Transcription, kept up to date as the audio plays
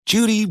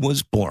Judy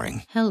was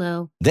boring.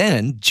 Hello.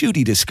 Then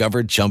Judy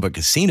discovered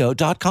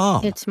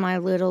ChumbaCasino.com. It's my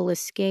little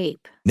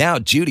escape. Now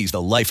Judy's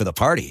the life of the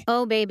party.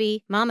 Oh,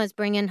 baby, mama's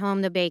bringing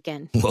home the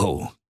bacon.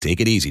 Whoa,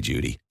 take it easy,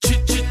 Judy.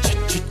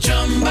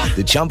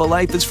 The Chumba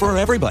life is for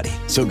everybody.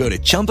 So go to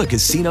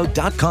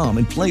ChumbaCasino.com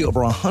and play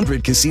over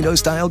 100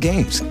 casino-style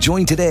games.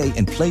 Join today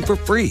and play for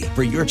free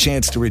for your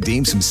chance to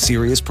redeem some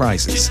serious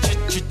prizes.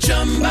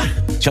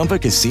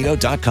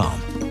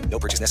 ChumbaCasino.com. No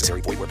purchase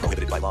necessary. Void where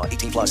prohibited by law.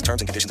 18 plus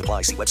terms and conditions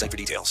apply. See website for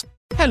details.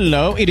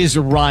 Hello, it is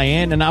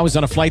Ryan, and I was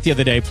on a flight the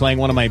other day playing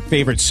one of my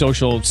favorite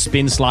social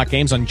spin slot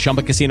games on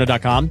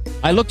ChumbaCasino.com.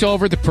 I looked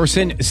over at the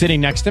person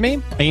sitting next to me,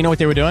 and you know what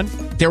they were doing?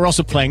 They were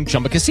also playing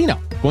Chumba Casino.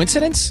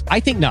 Coincidence? I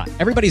think not.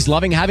 Everybody's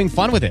loving having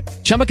fun with it.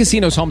 Chumba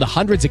Casino is home to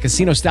hundreds of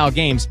casino-style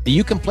games that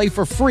you can play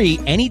for free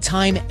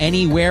anytime,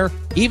 anywhere,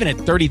 even at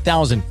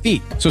 30,000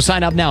 feet. So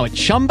sign up now at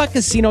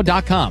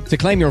ChumbaCasino.com to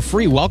claim your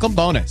free welcome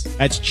bonus.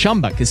 That's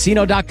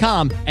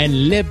ChumbaCasino.com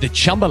and live the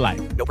Chumba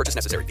life. No purchase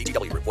necessary.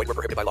 VGW. Void where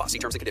prohibited by law. See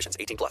terms and conditions.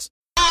 18 plus.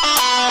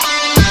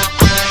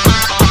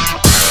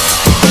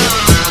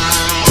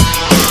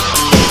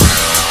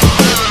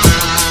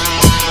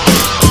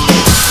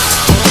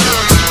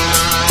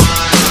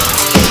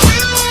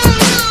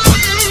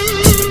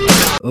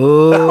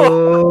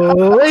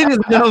 Ladies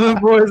and gentlemen,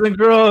 boys and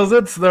girls,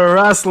 it's the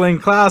Wrestling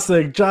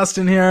Classic.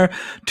 Justin here,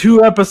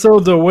 2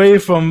 episodes away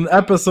from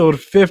episode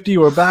 50.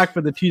 We're back for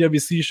the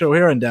TWC show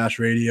here on Dash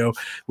Radio,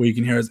 where you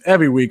can hear us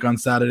every week on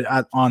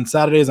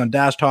Saturdays on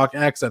Dash Talk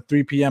X at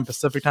 3 p.m.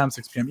 Pacific time,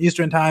 6 p.m.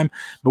 Eastern time.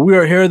 But we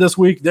are here this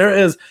week. There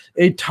is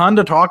a ton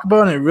to talk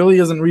about, and it really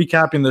isn't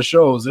recapping the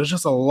shows. There's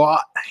just a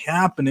lot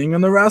happening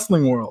in the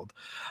wrestling world.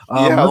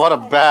 A lot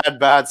of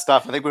bad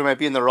stuff. I think we might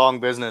be in the wrong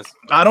business.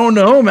 I don't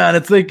know, man.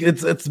 It's like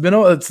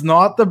it's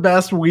not the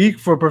best week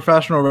for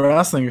professional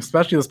wrestling,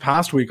 especially this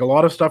past week. A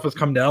lot of stuff has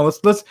come down. Let's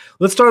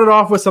start it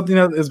off with something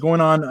that is going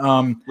on.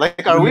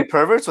 Are we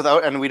perverts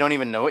and we don't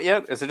even know it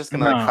yet? Is it just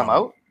gonna come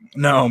out?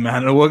 No,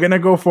 man. We're gonna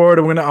go forward.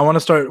 I want to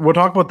start. We'll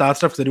talk about that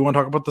stuff because I do want to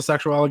talk about the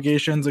sexual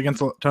allegations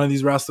against a ton of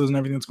these wrestlers and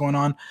everything that's going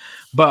on.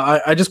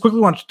 But I just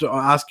quickly want to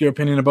ask your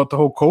opinion about the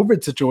whole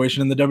COVID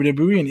situation in the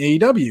WWE and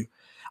AEW.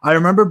 I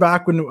remember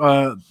back when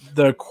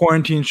the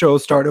quarantine show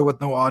started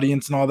with no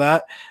audience and all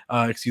that.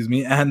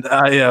 And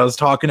I was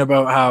talking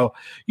about how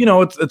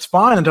it's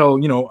fine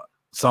until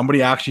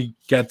somebody actually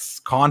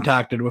gets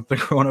contacted with the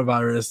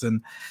coronavirus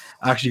and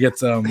actually gets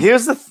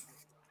Here's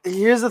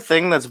the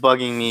thing that's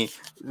bugging me.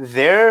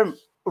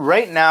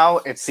 Right now,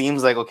 it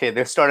seems like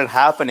they started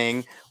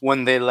happening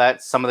when they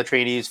let some of the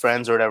trainees,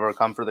 friends, or whatever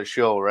come for the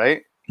show,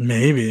 right?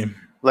 Maybe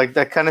like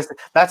that kind of.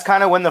 That's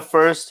kind of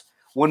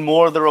when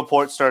more of the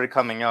reports started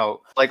coming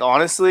out. Like,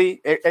 honestly,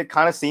 it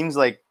kind of seems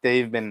like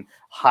they've been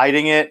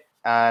hiding it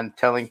and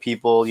telling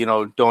people,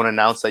 don't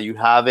announce that you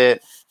have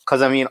it.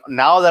 Because, I mean,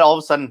 now that all of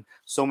a sudden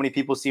so many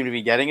people seem to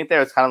be getting it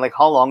there, it's kind of like,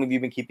 how long have you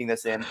been keeping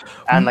this in?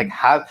 And,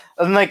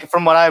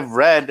 from what I've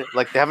read,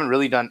 they haven't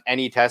really done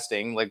any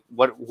testing. Like,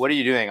 what are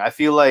you doing? I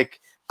feel like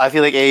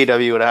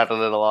AEW would have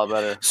handled it a lot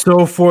better.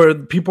 So for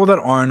people that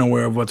aren't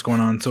aware of what's going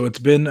on, so it's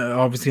been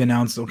obviously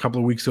announced a couple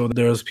of weeks ago that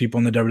there's people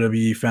in the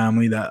WWE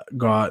family that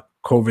got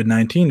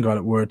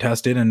COVID-19, were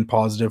tested and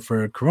positive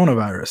for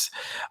coronavirus.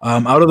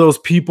 Out of those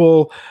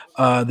people,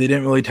 they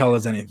didn't really tell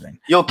us anything.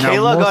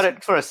 Kayla got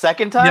it for a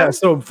second time? Yeah,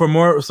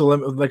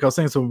 like I was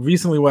saying, so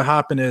recently what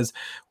happened is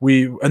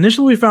we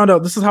found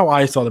out, this is how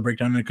I saw the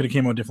breakdown, and it could have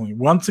came out differently.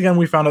 Once again,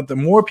 we found out that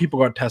more people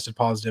got tested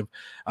positive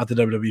at the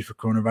WWE for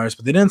coronavirus,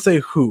 but they didn't say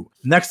who.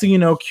 Next thing you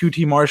know,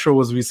 QT Marshall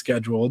was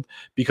rescheduled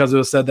because it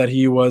was said that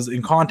he was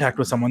in contact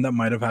with someone that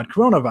might have had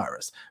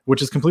coronavirus,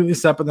 which is completely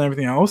separate than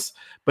everything else.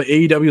 But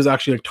AEW is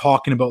actually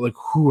talking about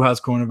who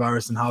has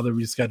coronavirus and how they're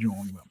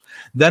rescheduling them.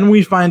 Then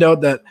we find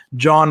out that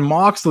Jon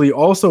Moxley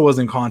also was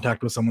in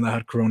contact with someone that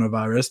had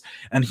coronavirus,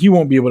 and he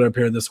won't be able to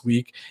appear this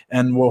week.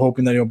 And we're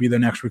hoping that he'll be there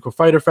next week for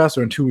Fyter Fest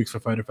or in 2 weeks for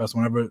Fyter Fest,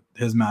 whenever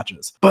his match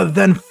is. But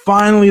then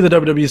finally, the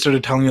WWE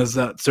started telling us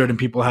that certain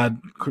people had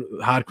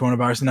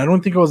coronavirus, and I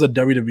don't think it was a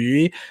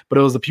WWE, but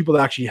it was the people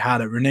that actually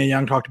had it. Renee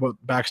Young talked about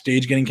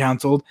backstage getting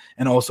canceled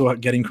and also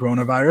getting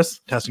coronavirus,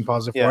 testing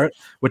positive for it,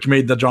 which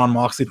made the Jon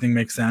Moxley thing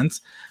make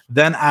sense.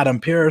 Then Adam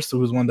Pearce, who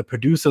was one of the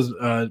producers,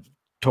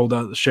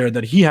 shared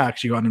that he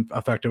actually got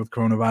affected with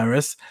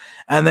coronavirus.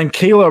 And then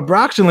Kayla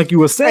Braxton, like you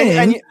were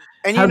saying,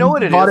 and you know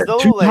what it is, though?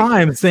 Two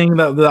times, saying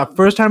that the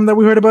first time that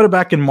we heard about it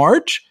back in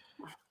March,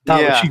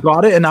 she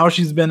got it, and now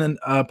she's been tested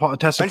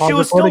positive. And she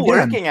was still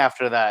working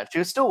after that.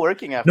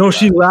 No,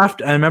 she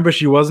left. I remember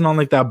she wasn't on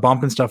that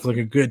bump and stuff for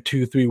a good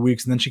 2-3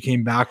 weeks, and then she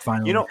came back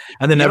finally.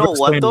 And then never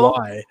explained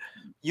why.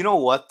 You know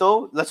what,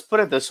 though? Let's put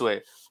it this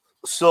way.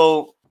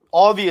 So,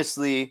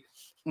 obviously,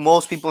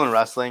 most people in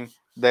wrestling,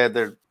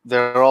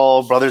 they're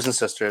all brothers and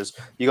sisters.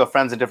 You got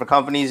friends in different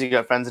companies. You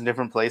got friends in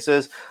different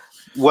places.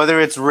 Whether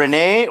it's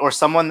Renee or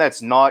someone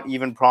that's not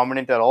even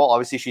prominent at all,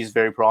 obviously she's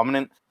very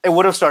prominent, it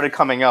would have started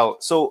coming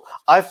out. So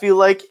I feel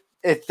like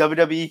if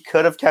WWE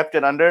could have kept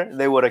it under,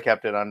 they would have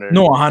kept it under.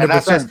 No,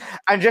 100%.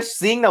 And just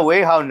seeing the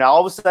way how now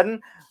all of a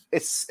sudden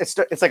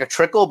it's like a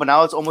trickle, but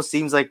now it almost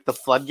seems like the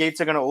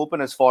floodgates are going to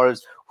open as far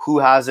as who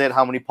has it,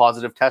 how many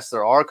positive tests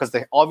there are, because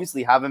they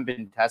obviously haven't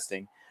been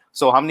testing.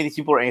 So how many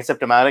people are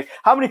asymptomatic?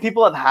 How many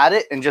people have had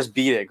it and just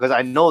beat it? Because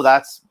I know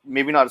that's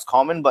maybe not as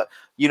common, but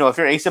if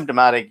you're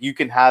asymptomatic, you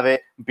can have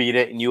it, beat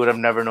it, and you would have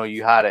never known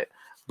you had it.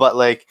 But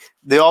like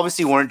they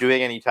obviously weren't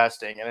doing any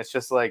testing, and it's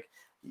just like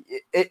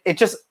it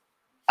just.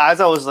 As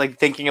I was like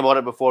thinking about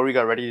it before we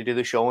got ready to do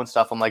the show and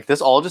stuff, I'm like,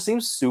 this all just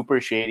seems super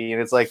shady.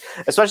 And it's like,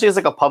 especially as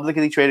like a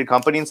publicly traded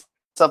company and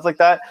stuff like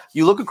that,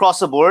 you look across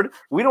the board,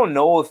 we don't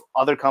know if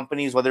other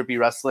companies, whether it be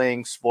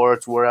wrestling,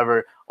 sports,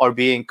 wherever, are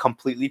being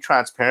completely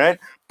transparent,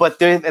 but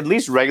they've at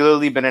least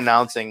regularly been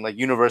announcing, like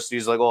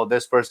universities like, oh,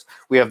 this person,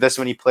 we have this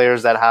many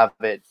players that have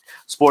it.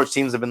 Sports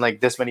teams have been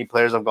like, this many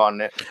players have gotten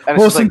it. And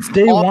well, since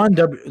day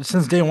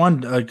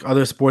one, like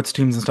other sports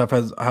teams and stuff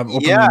have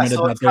openly admitted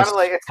so that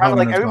it's kind of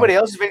like everybody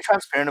else is being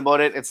transparent about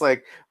it. It's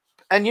like,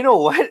 and you know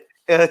what?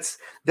 It's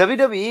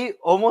WWE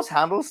almost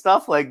handles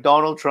stuff like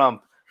Donald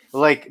Trump,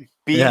 like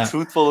being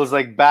truthful is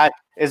like bad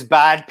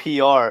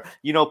PR.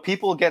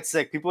 People get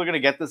sick, people are gonna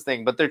get this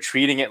thing, but they're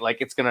treating it like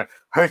it's gonna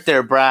hurt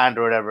their brand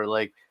or whatever.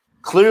 Like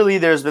clearly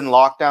there's been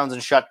lockdowns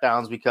and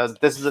shutdowns because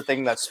this is a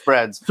thing that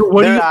spreads. So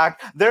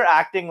they're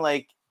acting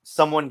like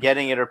someone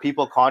getting it or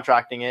people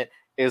contracting it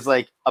is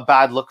like a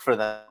bad look for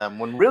them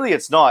when really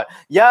it's not.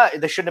 Yeah,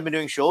 they shouldn't have been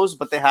doing shows,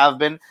 but they have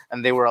been,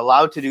 and they were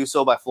allowed to do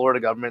so by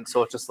Florida government.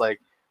 So it's just like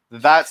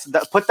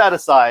put that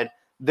aside.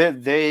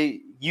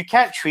 You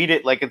can't treat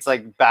it like it's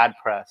like bad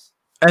press.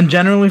 And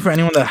generally, for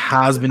anyone that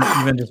has been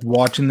even just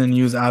watching the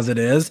news as it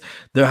is,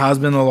 there has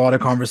been a lot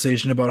of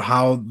conversation about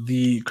how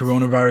the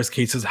coronavirus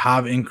cases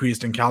have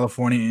increased in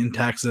California, in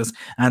Texas,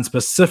 and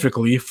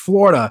specifically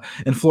Florida.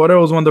 And Florida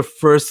was one of the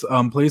first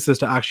places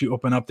to actually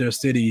open up their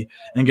city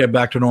and get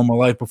back to normal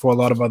life before a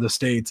lot of other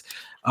states.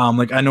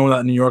 Like I know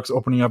that New York's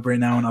opening up right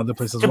now and other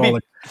places as well.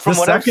 Like the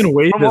second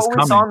wave is coming. From what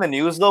we saw on the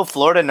news, though,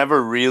 Florida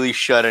never really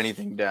shut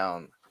anything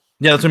down.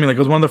 Yeah, that's what I mean. Like, it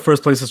was one of the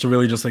first places to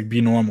really just like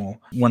be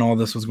normal when all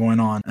this was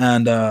going on.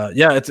 And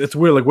it's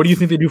weird. Like, what do you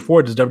think they do for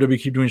it? Does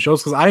WWE keep doing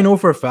shows? Because I know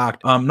for a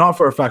fact, not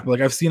for a fact, but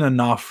like I've seen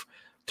enough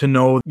to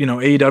know,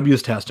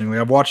 AEW's testing. Like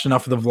I've watched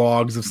enough of the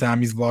vlogs of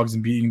Sammy's vlogs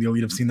and beating the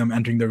Elite. I've seen them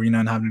entering the arena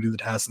and having to do the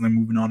test and then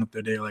moving on with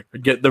their day. Like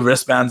get the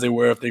wristbands they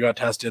wear if they got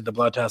tested, the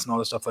blood test and all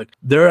this stuff. Like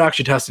they're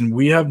actually testing.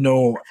 We have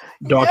no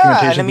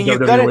documentation. And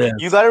I mean,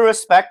 you gotta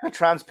respect the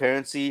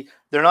transparency.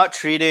 They're not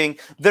trying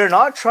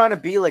to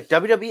be like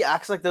WWE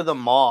acts like they're the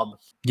mob.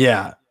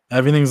 Yeah.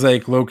 Everything's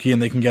like low key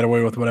and they can get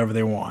away with whatever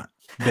they want.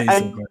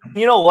 Basically. And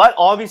you know what?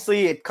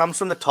 Obviously it comes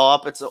from the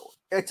top.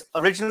 It's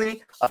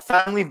originally a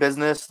family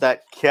business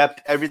that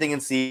kept everything in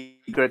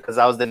secret because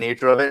that was the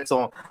nature of it.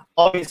 So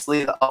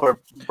obviously the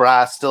upper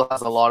brass still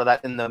has a lot of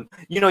that in them.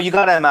 You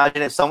got to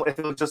imagine if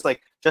it was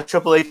just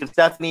Triple H and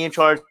Stephanie in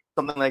charge,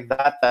 something like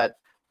that,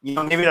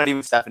 maybe not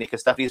even Stephanie,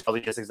 because Stephanie's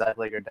probably just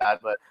exactly like her dad,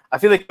 but I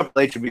feel like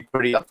Triple H should be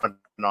pretty upfront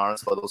and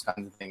honest about those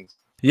kinds of things.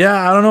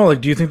 Yeah, I don't know.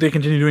 Like, do you think they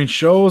continue doing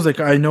shows?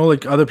 Like, I know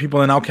like other people,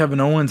 and now Kevin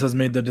Owens has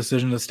made the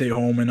decision to stay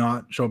home and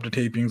not show up to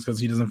tapings because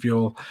he doesn't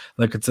feel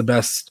like it's the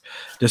best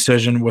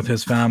decision with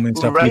his family and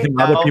stuff. Do you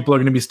think other people are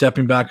going to be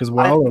stepping back as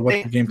well, or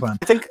what's the game plan?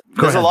 I think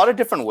there's a lot of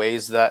different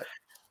ways that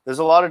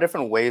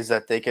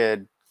they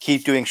could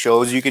keep doing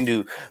shows. You can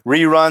do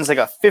reruns. They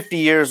got 50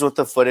 years worth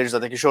of footage that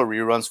they can show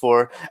reruns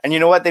for, and you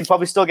know what? They'd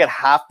probably still get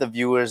half the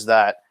viewers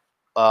that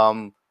Raw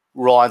and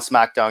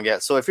SmackDown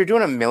get. So if you're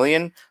doing $1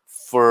 million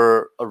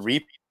for a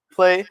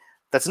replay,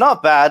 that's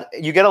not bad.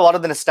 You get a lot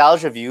of the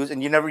nostalgia views,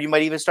 and you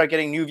might even start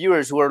getting new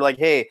viewers who are like,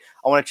 hey,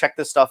 I want to check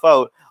this stuff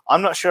out.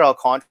 I'm not sure how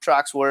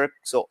contracts work,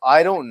 so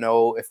I don't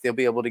know if they'll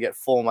be able to get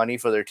full money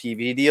for their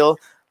TV deal,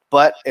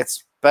 but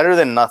it's better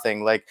than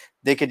nothing. Like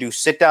they could do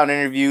sit-down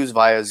interviews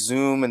via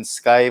Zoom and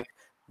Skype.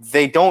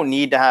 They don't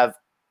need to have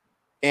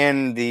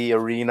in the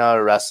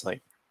arena wrestling.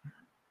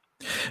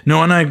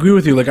 No, and I agree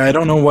with you. Like, I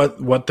don't know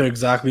what they're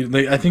exactly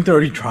like. I think they're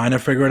already trying to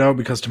figure it out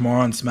because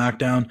tomorrow on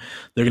SmackDown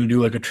they're gonna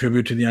do like a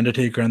tribute to the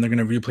Undertaker and they're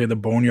gonna replay the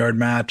Boneyard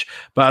match.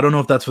 But I don't know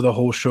if that's for the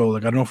whole show.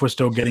 Like, I don't know if we're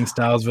still getting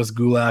Styles versus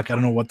Gulak. I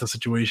don't know what the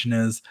situation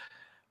is,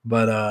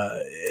 but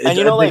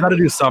they got to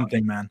do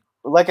something, man.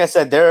 Like I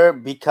said,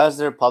 because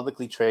they're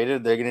publicly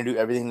traded, they're gonna do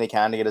everything they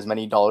can to get as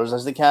many dollars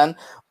as they can.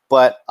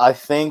 But I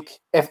think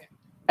if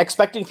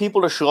expecting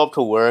people to show up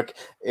to work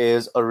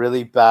is a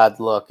really bad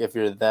look if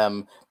you're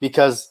them,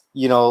 because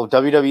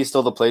WWE is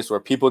still the place where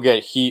people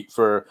get heat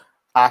for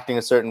acting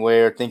a certain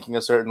way or thinking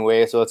a certain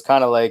way. So it's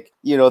kind of like,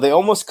 they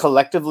almost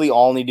collectively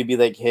all need to be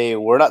like, hey,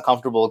 we're not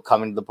comfortable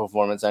coming to the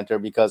Performance Center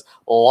because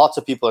lots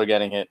of people are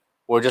getting it.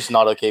 We're just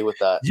not okay with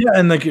that. Yeah,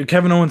 and like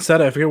Kevin Owens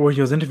said, I forget where he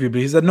was interviewed,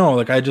 but he said no.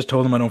 Like I just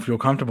told them I don't feel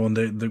comfortable, and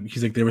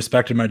he's like they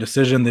respected my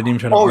decision. They didn't even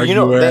try to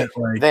argue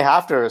it. They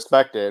have to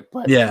respect it,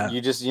 but yeah,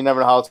 you never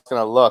know how it's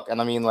gonna look.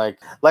 And I mean, like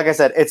I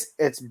said,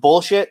 it's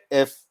bullshit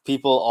if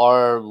people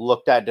are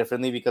looked at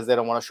differently because they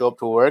don't want to show up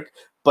to work.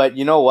 But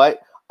you know what?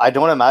 I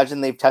don't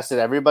imagine they've tested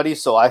everybody,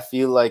 so I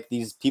feel like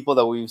these people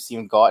that we've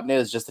seen gotten it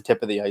is just the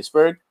tip of the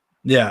iceberg.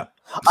 Yeah.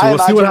 So I we'll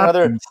see imagine what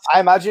another.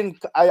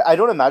 happens. I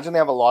don't imagine they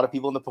have a lot of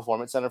people in the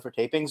performance center for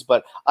tapings,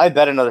 but I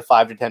bet another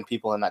 5 to 10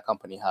 people in that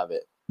company have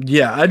it.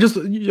 Yeah, I just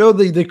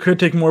they could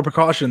take more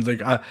precautions.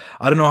 Like I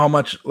don't know how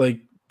much like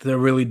they're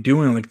really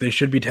doing. Like they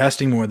should be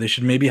testing more. They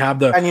should maybe have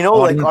the And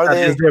audience are that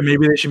they? is there.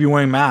 Maybe they should be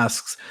wearing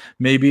masks.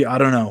 Maybe I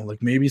don't know.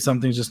 Like maybe some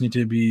things just need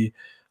to be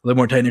a little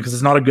more tight because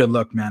it's not a good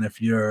look, man. If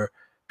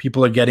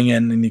people are getting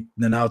in and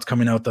then now it's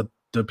coming out that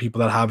the people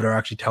that have it are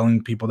actually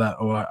telling people that,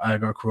 oh, I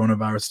got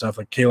coronavirus stuff.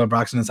 Like Kayla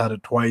Braxton has had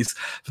it twice.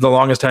 For the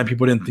longest time,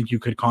 people didn't think you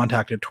could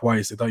contact it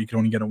twice. They thought you could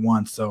only get it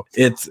once. So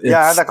it's I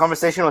had that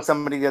conversation with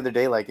somebody the other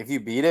day. Like, if you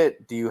beat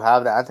it, do you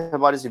have the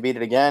antibodies to beat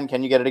it again?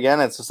 Can you get it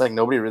again? It's just like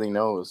nobody really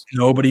knows.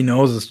 Nobody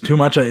knows. There's too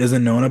much that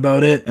isn't known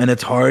about it, and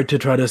it's hard to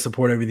try to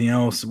support everything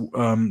else.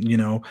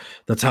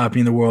 That's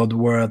happening in the world.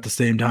 Where at the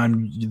same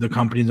time, the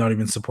company's not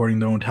even supporting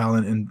their own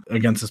talent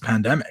against this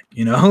pandemic.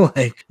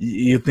 Like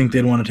you think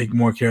they'd want to take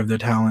more care of their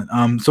talent.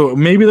 So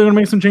maybe they're gonna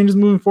make some changes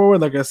moving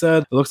forward. Like I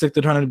said, it looks like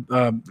they're trying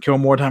to kill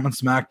more time on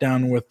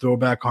SmackDown with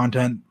throwback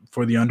content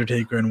for the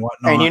Undertaker and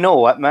whatnot. And you know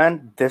what,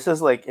 man? This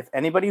is like, if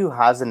anybody who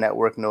has a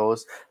network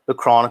knows the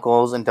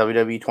Chronicles and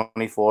WWE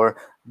 24,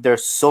 they're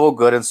so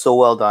good and so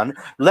well done.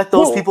 Let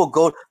those people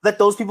go. Let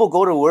those people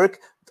go to work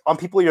on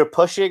people you're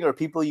pushing or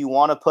people you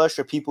want to push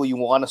or people you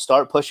want to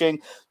start pushing.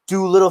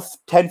 Do little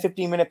 10,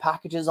 15-minute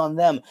packages on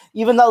them.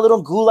 Even that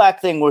little Gulak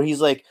thing where he's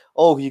like,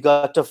 oh, you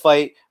got to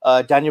fight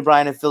Daniel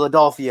Bryan in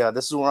Philadelphia.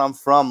 This is where I'm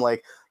from.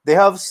 Like, they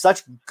have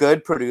such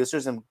good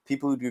producers and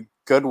people who do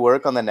good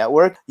work on the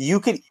network. You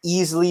could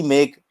easily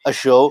make a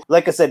show,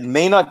 like I said,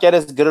 may not get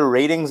as good a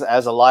ratings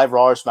as a live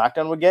Raw or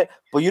SmackDown would get,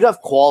 but you'd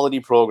have quality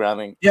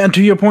programming. Yeah, and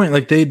to your point,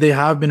 like they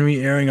have been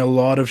re-airing a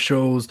lot of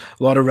shows,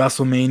 a lot of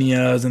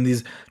WrestleManias and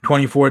these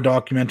 24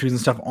 documentaries and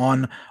stuff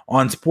on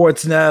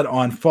Sportsnet,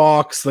 on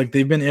Fox. Like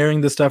they've been airing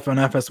this stuff on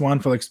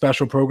FS1 for like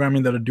special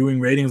programming that are doing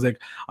ratings.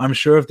 Like I'm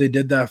sure if they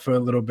did that for a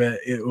little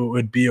bit, it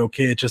would be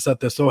okay. It's just that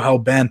they're so hell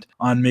bent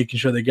on making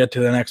sure they get to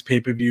the next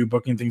pay-per-view,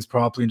 booking things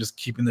properly, and just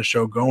keeping the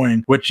show going.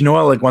 Which, you know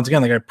what, like once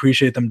again, like I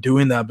appreciate them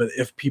doing that, but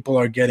if people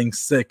are getting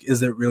sick,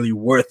 is it really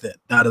worth it?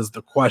 That is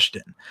the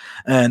question.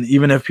 And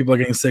even if people are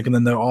getting sick and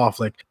then they're off,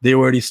 like they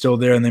were already still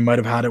there and they might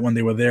have had it when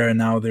they were there and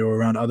now they were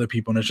around other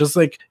people. And it's just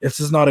like, it's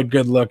just not a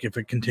good look if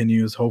it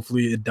continues.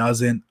 Hopefully it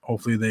doesn't.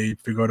 Hopefully they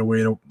figure out a way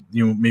to,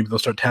 maybe they'll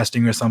start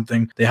testing or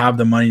something. They have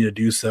the money to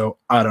do so.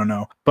 I don't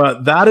know.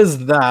 But that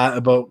is that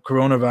about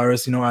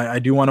coronavirus. I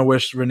do want to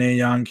wish Renee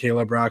Young,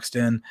 Kayla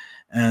Braxton,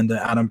 and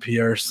Adam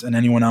Pearce and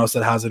anyone else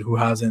that has it who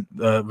hasn't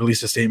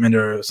released a statement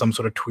or some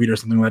sort of tweet or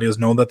something like this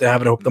know that they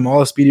have it. I hope them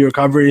all a speedy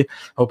recovery.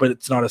 Hope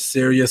it's not a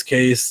serious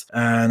case,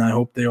 and I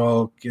hope they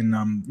all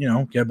can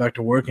get back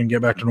to work and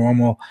get back to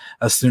normal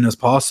as soon as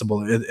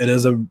possible. It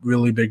is a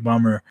really big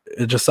bummer.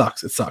 It just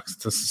sucks. It sucks.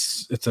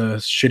 It's a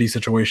shitty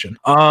situation.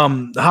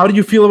 How do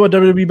you feel about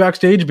WWE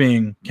Backstage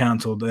being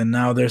canceled? And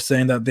now they're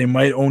saying that they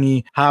might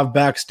only have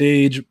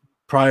Backstage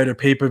prior to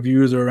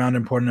pay-per-views or around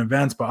important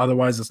events, but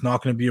otherwise it's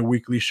not going to be a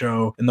weekly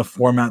show in the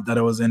format that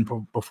it was in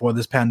before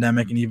this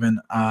pandemic, and even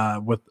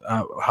with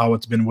how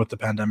it's been with the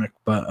pandemic.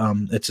 But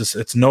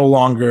it's no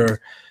longer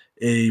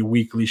a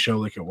weekly show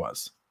like it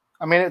was.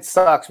 I mean, it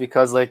sucks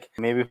because like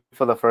maybe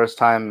for the first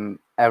time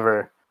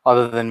ever,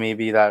 other than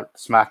maybe that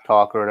Smack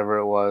Talk or whatever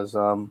it was,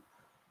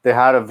 they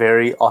had a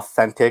very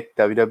authentic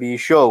WWE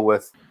show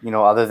with,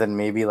 other than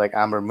maybe like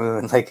Amber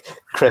Moon, like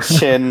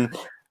Christian,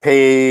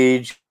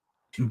 Paige,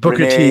 Booker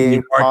Renee,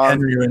 T, Mark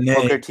Henry, Renee,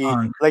 Booker T.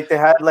 Like they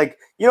had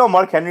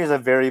Mark Henry is a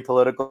very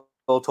political,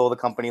 told the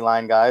company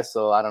line guy.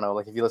 So I don't know,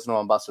 like if you listen to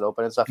him Busted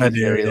Open and stuff,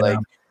 he's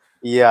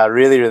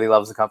really, really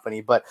loves the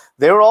company. But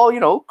they were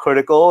all,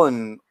 critical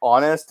and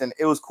honest, and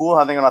it was cool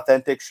having an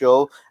authentic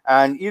show.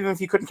 And even if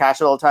you couldn't catch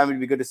it all the time,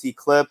 it'd be good to see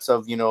clips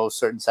of,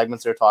 certain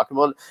segments they're talking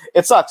about.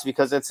 It sucks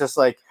because it's just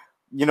like,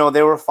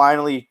 they were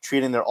finally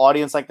treating their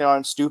audience like they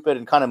aren't stupid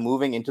and kind of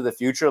moving into the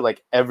future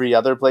like every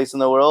other place in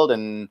the world.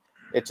 And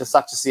it just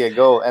sucks to see it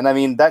go. And I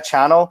mean, that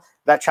channel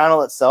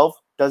itself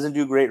doesn't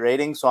do great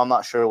ratings, so I'm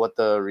not sure what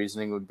the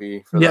reasoning would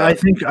be for that.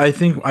 I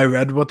think I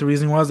read what the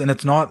reasoning was, and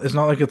it's not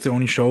like it's the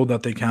only show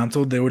that they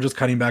canceled. They were just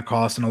cutting back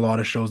costs in a lot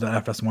of shows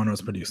that FS1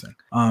 was producing.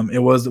 It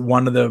was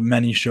one of the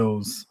many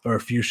shows or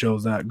a few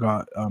shows that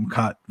got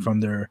cut from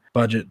their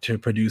budget to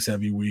produce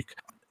every week.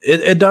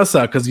 It does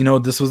suck because,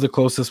 this was the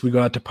closest we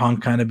got to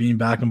Punk kind of being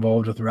back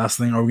involved with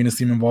wrestling. Are we going to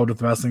see him involved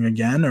with wrestling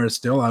again or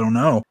still? I don't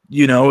know.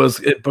 It was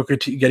Booker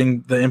T,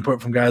 getting the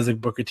input from guys like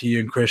Booker T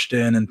and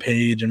Christian and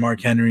Paige and Mark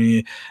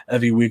Henry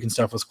every week and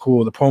stuff was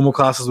cool. The promo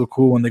classes were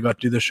cool when they got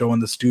to do the show in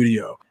the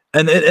studio.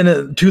 And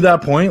to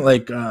that point,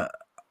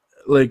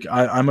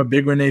 I'm a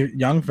big Renee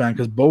Young fan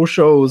because both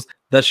shows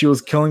that she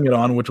was killing it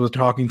on, which was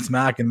Talking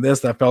Smack, and this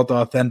that felt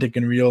authentic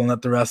and real and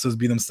let the wrestlers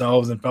be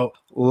themselves and felt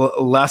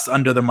less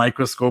under the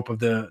microscope of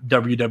the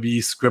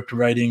WWE script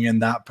writing and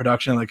that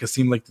production. Like it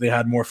seemed like they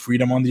had more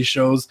freedom on these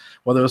shows,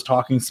 whether it was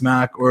Talking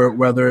Smack or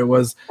whether it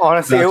was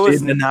honestly it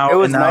was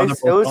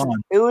nice.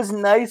 It was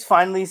nice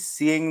finally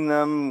seeing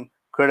them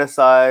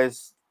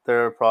criticize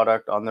their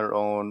product on their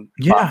own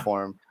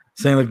platform.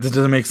 saying like this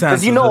doesn't make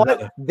sense. Because you know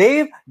what?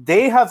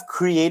 They have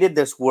created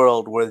this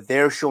world where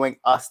they're showing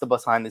us the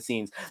behind the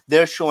scenes.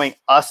 They're showing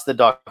us the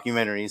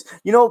documentaries.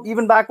 You know,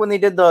 even back when they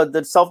did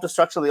the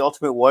self-destruction of the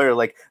Ultimate Warrior,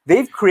 like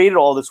they've created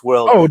all this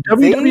world. Oh,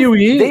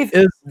 WWE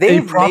is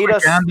they've a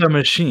propaganda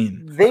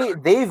machine.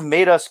 They've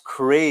made us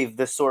crave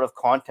this sort of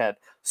content.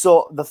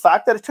 So the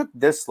fact that it took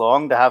this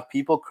long to have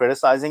people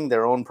criticizing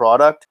their own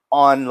product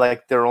on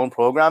like their own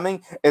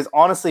programming is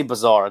honestly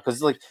bizarre.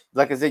 Because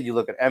like I said, you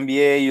look at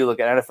NBA, you look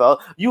at NFL,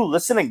 you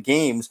listen to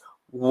games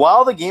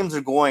while the games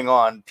are going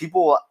on.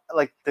 People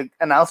like the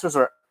announcers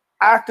are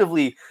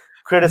actively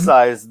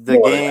criticize the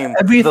game,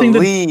 the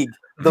league.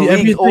 The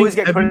leagues always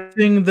get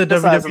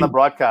criticized on the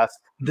broadcast.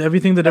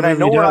 Everything that and I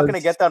know we're not does.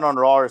 going to get that on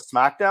Raw or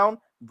SmackDown,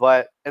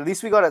 but at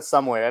least we got it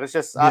somewhere. And it's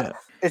just,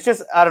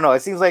 I don't know.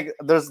 It seems like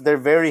they're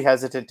very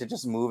hesitant to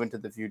just move into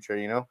the future,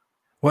 you know?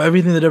 Well,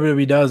 everything the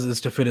WWE does is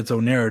to fit its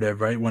own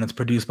narrative, right? When it's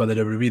produced by the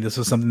WWE, this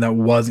was something that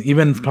was,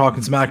 even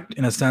Talking Smack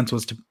in a sense,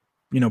 was to,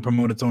 you know,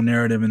 promote its own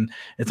narrative and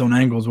its own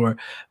angles, where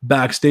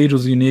Backstage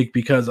was unique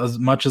because as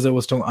much as it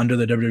was still under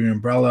the WWE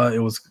umbrella, it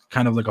was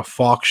kind of like a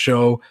Fox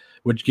show,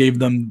 which gave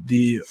them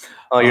the...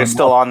 Oh, you're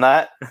still on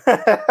that?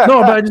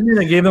 No, but I just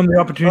mean it gave them the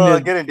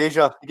opportunity. Getting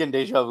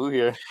deja vu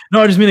here.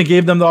 No, I just mean it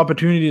gave them the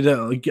opportunity to,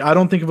 like, I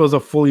don't think if it was a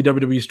fully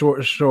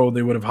WWE show,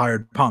 they would have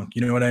hired Punk.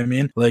 You know what I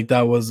mean? Like,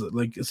 that was,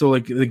 like, so,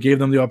 like, it gave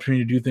them the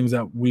opportunity to do things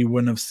that we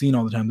wouldn't have seen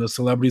all the time. The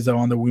celebrities that are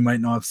on there, we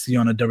might not see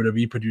on a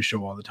WWE produced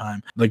show all the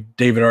time. Like,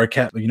 David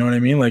Arquette, you know what I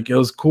mean? Like, it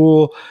was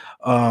cool.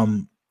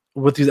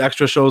 With these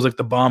extra shows like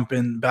the Bump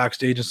and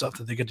Backstage and stuff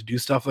that they get to do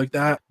stuff like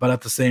that. But at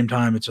the same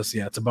time, it's just,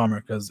 it's a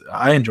bummer because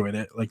I enjoyed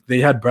it. Like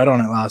they had Brett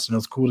on it last and it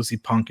was cool to see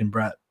Punk and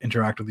Brett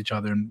interact with each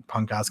other and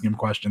Punk asking him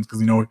questions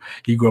because, you know,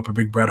 he grew up a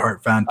big Bret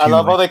Hart fan too. I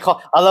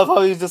love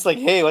how he's just like,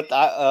 hey, what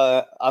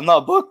I'm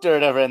not booked or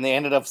whatever. And they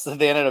ended up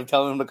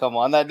telling him to come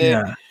on that day.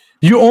 Yeah.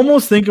 You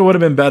almost think it would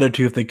have been better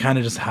too if they kind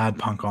of just had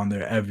Punk on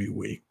there every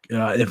week.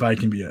 If I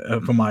can be,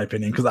 from my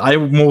opinion, because I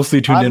mostly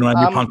tuned in when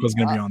I knew Punk was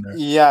going to be on there.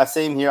 Yeah,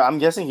 same here. I'm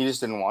guessing he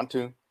just didn't want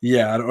to.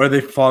 Yeah, or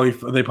they probably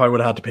would have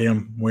had to pay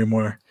him way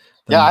more.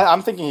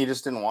 I'm thinking he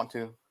just didn't want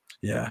to.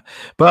 Yeah,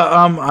 but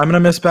I'm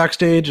gonna miss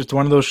Backstage. It's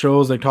one of those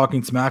shows like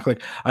Talking Smack.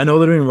 Like I know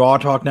they're doing Raw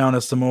Talk now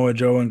as Samoa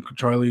Joe and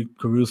Charlie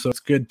Caruso.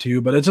 It's good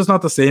too, but it's just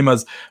not the same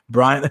as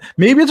Brian.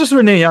 Maybe it's just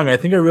Renee Young. I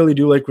think I really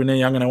do like Renee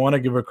Young, and I want to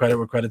give her credit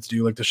where credit's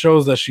due. Like the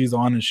shows that she's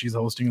on and she's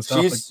hosting and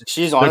stuff.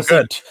 She's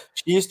honestly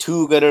she's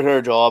too good at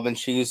her job, and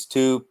she's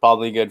too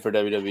probably good for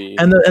WWE.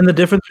 And the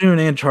difference between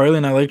Renee and Charlie,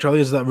 and I like Charlie,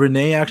 is that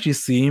Renee actually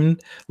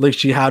seemed like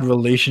she had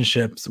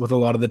relationships with a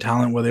lot of the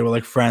talent where they were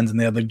like friends and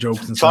they had like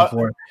jokes and stuff.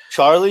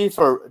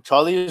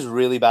 Charlie is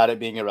really bad at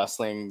being a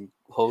wrestling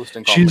host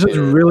and she's just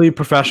really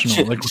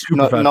professional.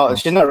 No,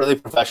 she's not really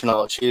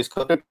professional. She's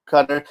cookie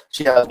cutter.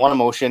 She has one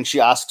emotion. She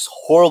asks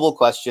horrible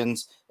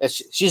questions.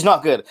 She's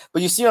not good.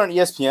 But you see her on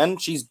ESPN,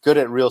 she's good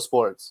at real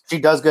sports. She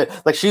does good.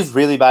 Like she's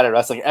really bad at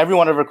wrestling. Every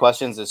one of her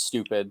questions is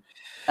stupid.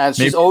 And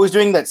she's always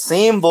doing that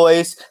same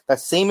voice, that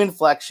same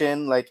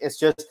inflection. Like it's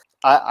just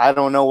I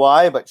don't know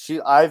why, but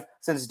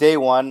since day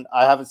one,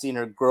 I haven't seen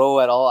her grow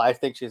at all. I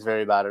think she's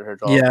very bad at her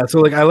job. Yeah, so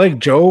like I like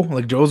Joe.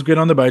 Like Joe's good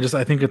on there, but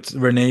I think it's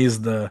Renee's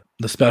the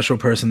special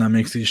person that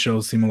makes these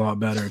shows seem a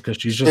lot better because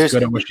she's just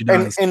good at what she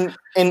does. In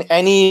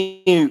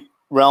any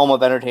realm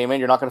of entertainment,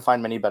 you're not going to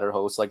find many better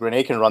hosts. Like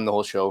Renee can run the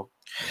whole show.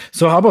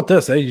 So how about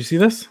this? Hey, you see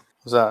this?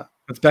 What's that?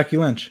 It's Becky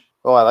Lynch.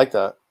 Oh, I like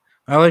that.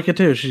 I like it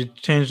too. She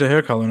changed her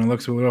hair color and it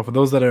looks really well. For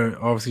those that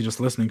are obviously just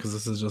listening, because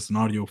this is just an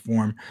audio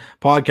form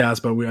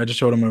podcast, but I just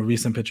showed them a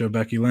recent picture of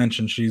Becky Lynch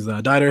and she's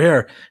dyed her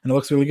hair and it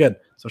looks really good.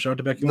 So shout out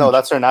to Becky Lynch. No,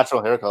 that's her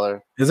natural hair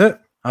color. Is it?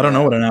 I don't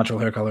know what her natural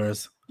hair color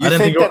is. I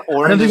didn't think it was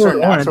orange.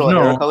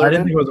 I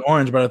didn't think it was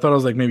orange, but I thought it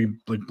was like maybe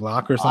like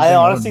black or something. I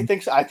honestly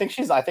think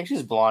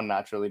she's blonde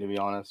naturally, to be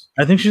honest.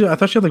 I thought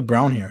she had like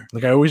brown hair.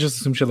 Like I always just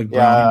assumed she had like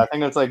brown hair. I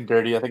think it's like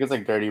dirty. I think it's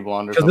like dirty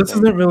blonde or something. This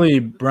isn't really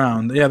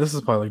brown. Yeah, this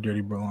is probably like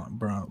dirty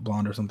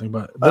blonde or something.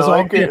 But this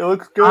it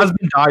looks good. Has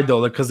been dyed though,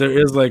 like because there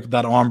is like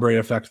that ombre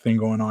effect thing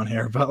going on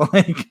here. But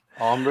like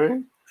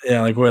ombre,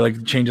 yeah, like where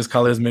like changes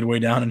colors midway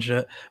down and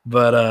shit.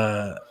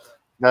 But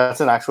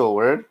that's an actual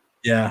word.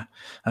 Yeah.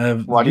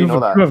 Why do you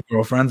know that? You have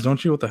girlfriends,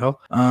 don't you? What the hell?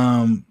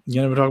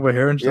 You never talk about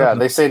hair and stuff?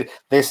 Yeah,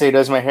 they say,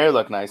 does my hair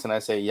look nice? And I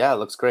say, yeah, it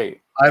looks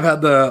great. I've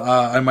had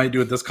I might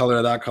do it this color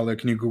or that color.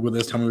 Can you Google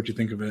this? Tell me what you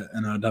think of it.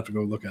 And I'd have to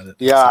go look at it.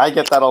 Yeah, I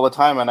get that all the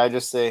time. And I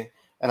just say,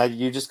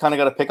 you just kind of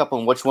got to pick up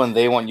on which one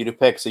they want you to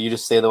pick. So you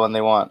just say the one they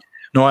want.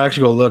 No, I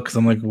actually go look because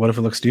I'm like, what if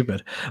it looks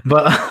stupid?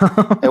 But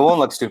it won't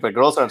look stupid.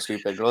 Girls aren't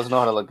stupid. Girls know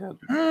how to look good.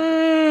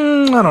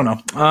 I don't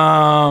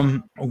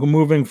know.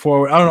 Moving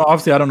forward, I don't know.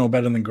 Obviously, I don't know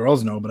better than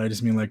girls know, but I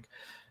just mean like.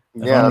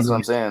 Yeah, that's what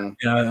I'm saying.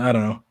 Yeah, I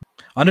don't know.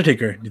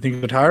 Undertaker, do you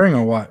think retiring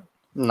or what?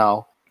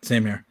 No.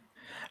 Same here.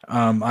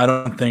 I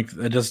don't think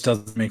it just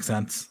doesn't make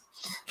sense.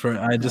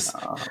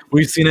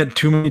 We've seen it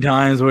too many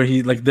times where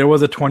there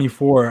was a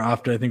 24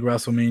 after I think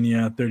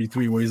WrestleMania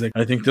 33 where he's like,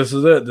 I think this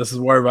is it. This is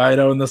where I ride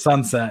out in the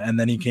sunset, and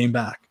then he came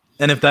back.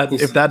 And if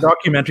that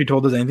documentary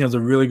told us anything, it was a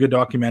really good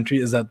documentary.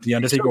 Is that the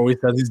Undertaker always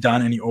says he's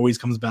done, and he always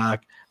comes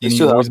back. And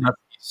he's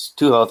It's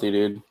too healthy,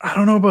 dude. I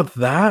don't know about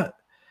that.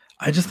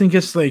 I just think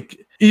it's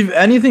like, if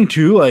anything,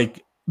 too,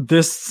 like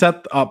this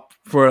set up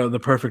for the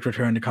perfect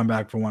return to come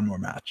back for one more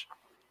match.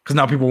 Because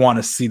now people want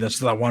to see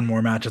that one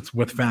more match. It's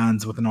with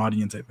fans, with an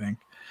audience, I think.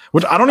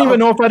 Which I don't even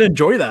know if I'd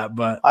enjoy that,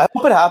 but I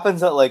hope it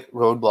happens at like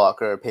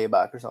Roadblock or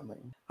Payback or something.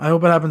 I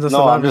hope it happens at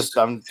Survivor.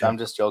 I'm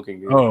just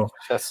joking, dude. Oh,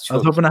 Just I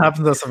was hoping it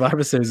happens at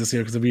Survivor Series this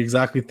year because it'll be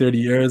exactly 30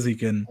 years. He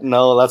can.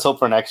 No, let's hope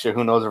for next year.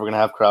 Who knows if we're gonna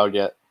have crowd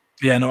yet?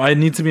 Yeah, no, I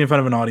need to be in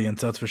front of an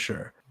audience. That's for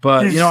sure.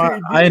 But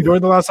I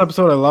enjoyed the last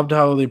episode. I loved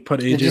how they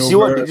put AJ. Did you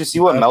see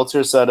what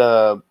Meltzer said?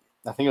 I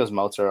think it was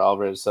Meltzer or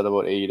Alvarez said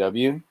about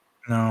AEW.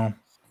 No.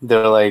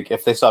 They're like,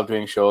 if they stop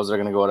doing shows, they're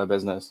gonna go out of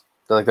business.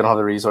 They're like, they don't have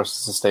the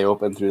resources to stay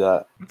open through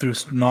that. Through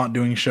not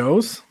doing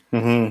shows?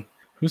 Mm-hmm.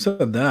 Who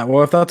said that?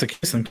 Well, if that's the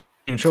case, then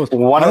shows. It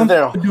was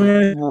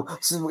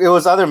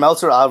either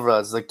Meltzer or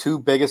Alvarez, like two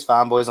biggest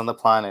fanboys on the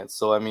planet.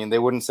 So I mean, they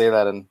wouldn't say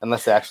that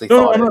unless they actually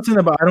thought. I'm not saying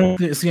that, but I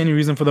don't see any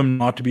reason for them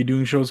not to be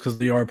doing shows because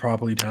they are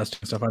properly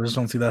testing stuff. I just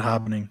don't see that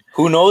happening.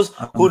 Who knows?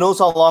 Who knows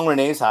how long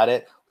Renee's had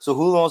it? So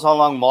who knows how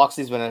long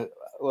Moxie's been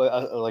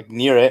like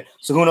near it?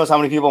 So who knows how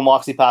many people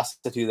Moxie passed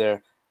it to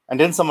there? And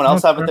didn't someone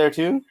else have it there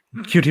too?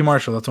 QT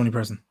Marshall, that's the only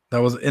person that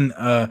was in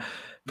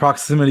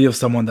proximity of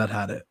someone that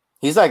had it.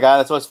 He's that guy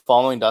that's always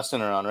following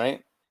Dustin around,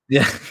 right?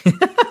 Yeah.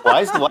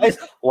 why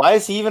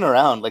is he even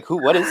around? Like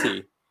what is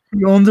he?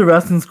 He owns a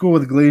wrestling school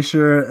with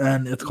Glacier,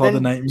 and it's called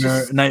the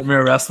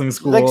Nightmare Wrestling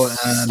School. Like,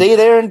 and stay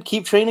there and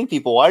keep training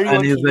people. Why are you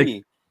on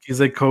TV? He's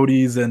like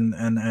Cody's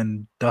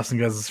and Dustin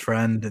Guys'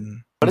 friend.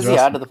 And what does he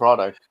add to the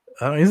product?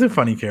 He's a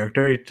funny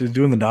character. He's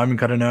doing the Diamond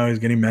Cutter now. He's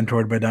getting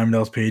mentored by Diamond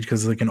Dallas Page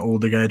because he's like an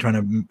older guy trying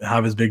to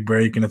have his big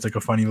break, and it's like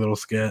a funny little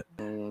skit.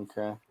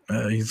 Okay.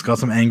 He's got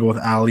some angle with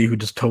Ali, who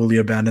just totally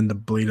abandoned the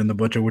Blade and the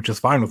Butcher, which is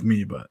fine with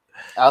me. But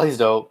Ali's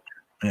dope.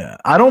 Yeah,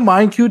 I don't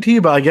mind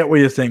QT, but I get what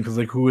you're saying because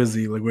like, who is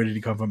he? Like, where did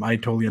he come from? I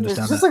totally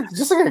understand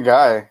just like a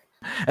guy.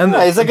 And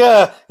he's like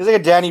a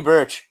Danny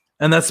Burch.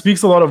 And that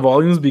speaks a lot of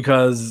volumes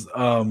because,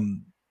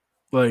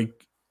 like,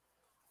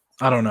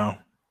 I don't know.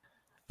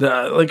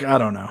 I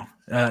don't know.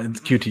 It's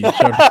QT.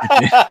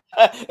 QT.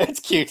 It's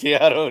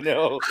QT. I don't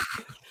know.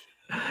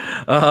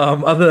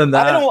 Other than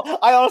that,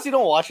 I honestly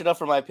don't watch enough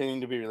for my opinion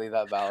to be really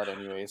that valid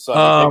anyway. So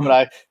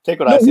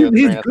take what I see.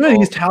 He's good.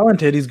 He's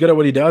talented. He's good at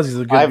what he does. He's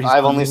a good.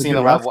 I've only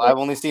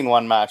seen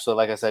one match. So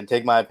like I said,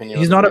 take my opinion.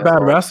 He's not a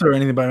bad wrestler or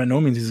anything by no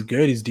means. He's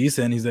good. He's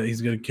decent. He's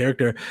a good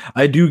character.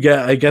 I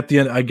get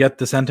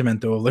the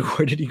sentiment though. Like,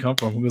 where did he come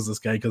from? Who is this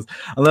guy? Because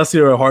unless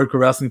you're a hardcore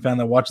wrestling fan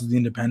that watches the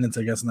Independents,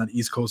 I guess in that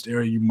East Coast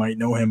area, you might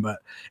know him. But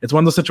it's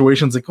one of those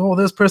situations like, oh,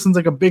 this person's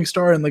like a big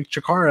star in like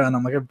Chikara, and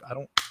I'm like,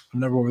 I've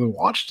never really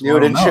watched.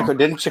 Didn't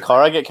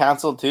Chikara get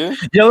canceled too?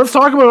 Yeah, let's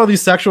talk about all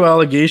these sexual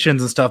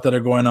allegations and stuff that are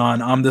going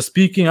on. The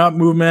speaking up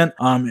movement.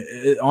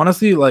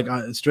 Honestly, like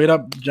straight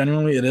up,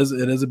 genuinely, it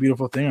is a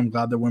beautiful thing. I'm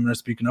glad that women are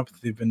speaking up.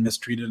 They've been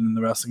mistreated in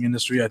the wrestling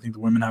industry. I think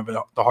the women have it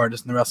the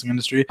hardest in the wrestling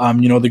industry.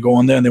 They go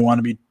in there and they want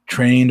to be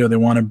trained or they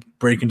want to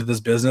break into this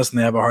business and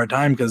they have a hard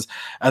time because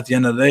at the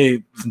end of the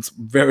day, since a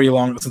very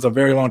long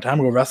time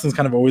ago, wrestling's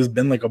kind of always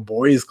been like a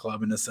boys'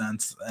 club in a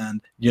sense,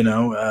 and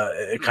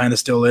it kind of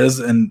still is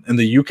in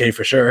the UK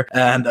for sure.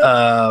 And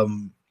a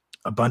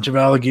bunch of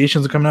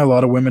allegations are coming out. A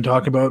lot of women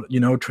talking about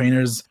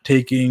trainers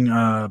taking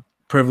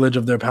privilege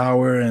of their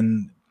power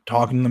and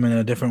talking to them in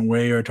a different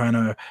way or trying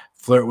to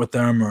flirt with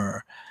them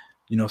or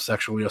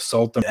sexually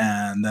assault them.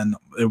 And then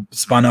it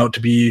spun out to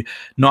be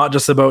not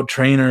just about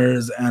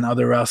trainers and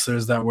other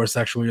wrestlers that were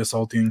sexually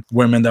assaulting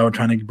women that were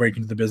trying to break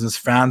into the business.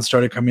 Fans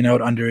started coming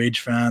out, underage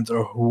fans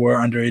or who were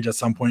underage at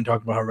some point,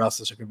 talking about how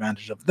wrestlers took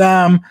advantage of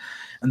them.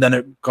 And then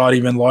it got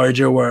even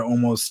larger where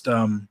almost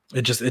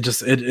it's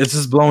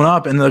just blown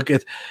up. And look,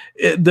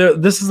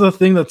 this is the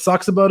thing that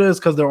sucks about it is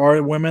because there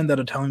are women that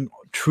are telling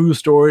true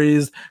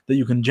stories that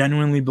you can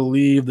genuinely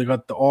believe. They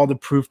got all the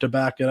proof to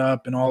back it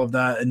up and all of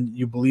that, and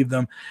you believe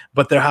them.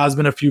 But there has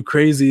been a few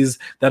crazies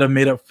that have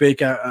made up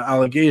fake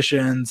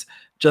allegations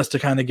just to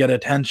kind of get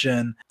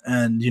attention,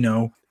 and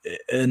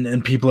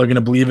and people are going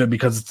to believe it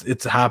because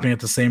it's happening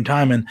at the same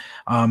time. And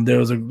there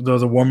was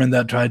a woman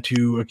that tried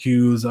to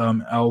accuse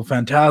El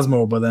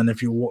Phantasmo, but then if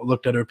you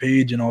looked at her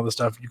page and all this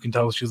stuff, you can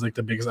tell she's like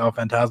the biggest El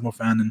Phantasmo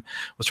fan and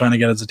was trying to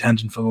get his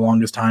attention for the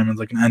longest time and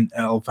like an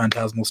El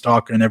Phantasmo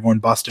stalker, and everyone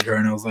busted her.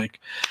 And I was like,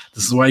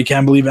 this is why you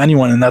can't believe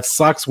anyone. And that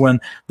sucks when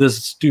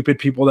there's stupid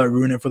people that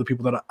ruin it for the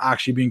people that are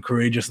actually being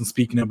courageous and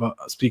speaking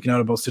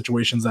out about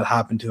situations that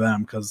happen to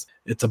them, because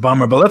it's a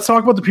bummer. But let's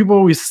talk about the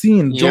people we've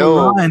seen.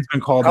 Joe Ryan's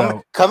been called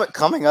out.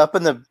 Coming up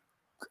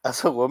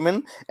as a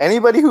woman,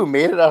 anybody who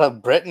made it out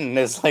of Britain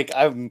is like,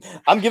 I'm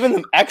giving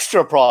them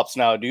extra props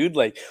now, dude.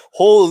 Like,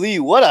 holy,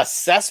 what a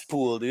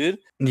cesspool, dude.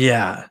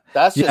 Yeah,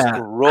 that's just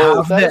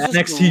gross. That the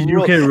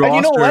NXT UK roster. And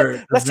you know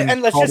what?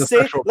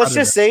 Let's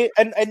just say,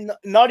 and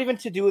not even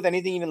to do with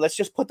anything. Even let's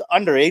just put the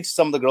underage,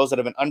 some of the girls that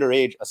have been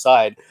underage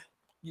aside.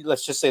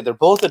 Let's just say they're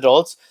both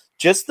adults.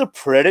 Just the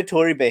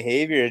predatory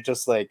behavior,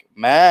 just like,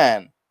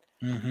 man,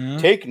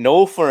 take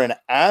no for an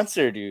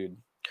answer, dude.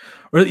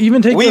 Or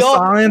even take the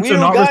silence or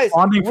not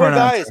responding for an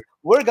answer.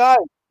 We're guys.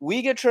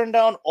 we get turned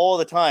down all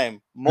the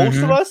time. Most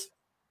of us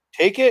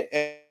take it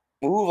and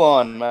move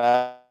on,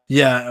 man.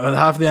 Yeah,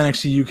 half the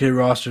NXT UK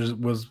roster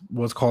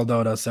was called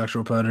out as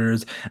sexual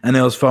predators, and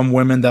it was from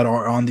women that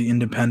are on the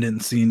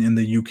independent scene in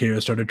the UK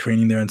or started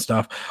training there and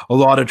stuff. A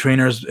lot of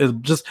trainers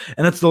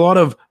it's a lot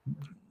of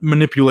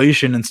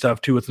manipulation and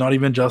stuff too. It's not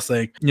even just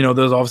like,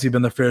 there's obviously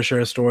been the fair share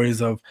of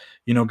stories of,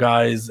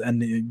 guys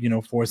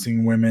and,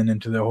 forcing women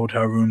into their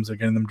hotel rooms or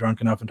getting them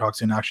drunk enough and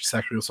toxic and actually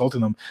sexually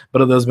assaulting them.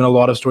 But there's been a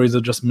lot of stories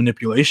of just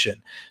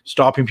manipulation,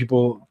 stopping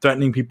people,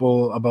 threatening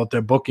people about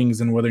their bookings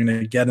and whether they're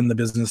going to get in the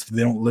business if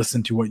they don't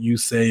listen to what you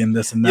say and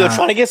this and that.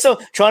 Trying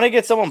to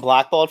get someone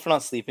blackballed for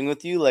not sleeping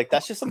with you, like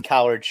that's just some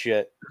coward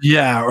shit.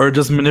 Yeah, or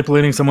just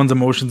manipulating someone's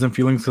emotions and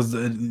feelings because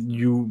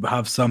you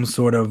have some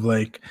sort of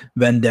like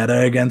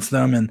vendetta against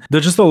them. And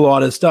there's just a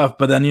lot of stuff.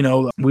 But then,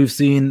 we've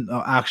seen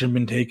action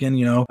been taken.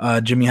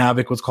 Jimmy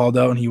Havoc was called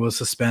out and he was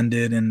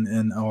suspended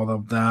and all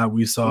of that.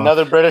 We saw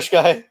another British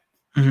guy.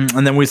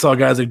 And then we saw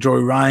guys like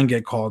Joey Ryan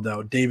get called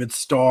out, David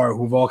Starr,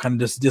 who've all kind of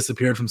just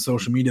disappeared from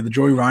social media. The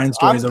Joey Ryan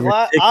stories are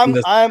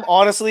ridiculous. I'm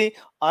honestly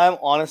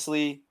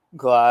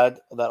glad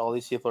that all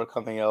these people are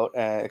coming out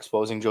and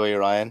exposing Joey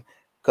Ryan,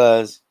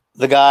 because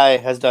the guy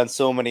has done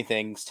so many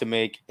things to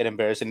make it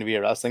embarrassing to be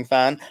a wrestling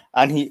fan,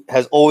 and he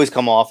has always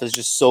come off as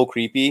just so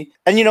creepy.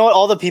 And you know what?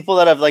 All the people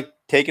that have like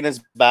taken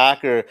his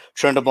back or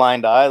turned a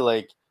blind eye,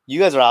 like, you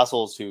guys are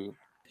assholes too.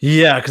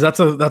 Yeah,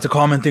 because that's a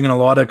common thing in a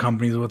lot of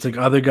companies. Where it's like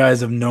other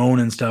guys have known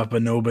and stuff,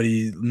 but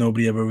nobody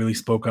ever really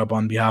spoke up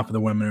on behalf of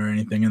the women or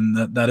anything,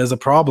 and that is a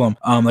problem.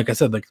 Like I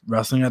said, like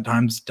wrestling at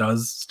times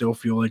does still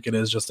feel like it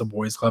is just a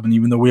boys' club, and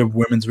even though we have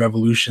women's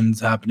revolutions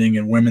happening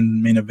and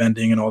women main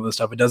eventing and all this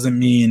stuff, it doesn't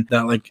mean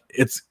that like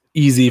it's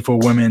easy for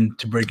women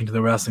to break into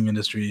the wrestling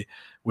industry,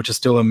 which is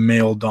still a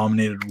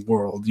male-dominated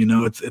world.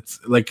 It's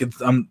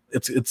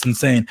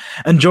insane.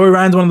 And Joey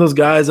Ryan's one of those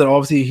guys that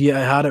obviously he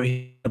had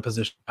a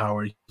position of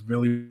power. He's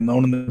really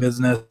known in the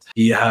business.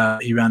 He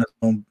ran his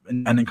own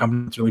independent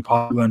company that's really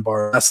popular in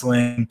bar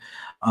wrestling.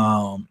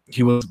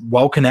 He was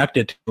well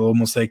connected to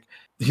almost like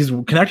he's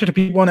connected to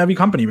people in every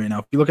company right now.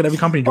 If you look at every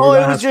company, Joey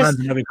Ryan has friends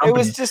in every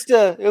company.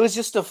 It was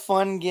just a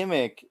fun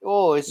gimmick.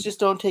 Oh, it's just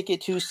don't take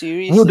it too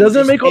seriously. Well,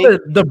 doesn't it make all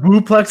the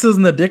booplexes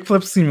and the dick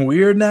flips seem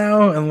weird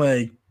now? And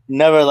like,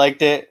 never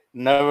liked it.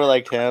 Never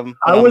liked him.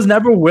 I was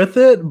never with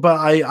it, but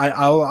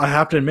I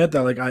have to admit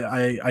that like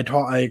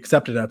I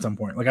accepted it at some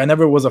point. Like I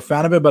never was a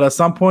fan of it, but at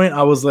some point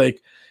I was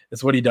like,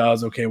 it's what he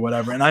does. Okay,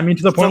 whatever. And I mean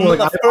to the point where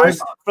like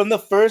from the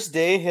first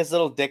day his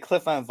little dick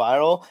clip went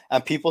viral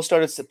and people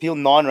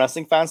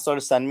non-wrestling fans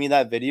started sending me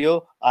that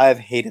video. I have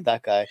hated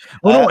that guy.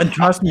 Oh no, and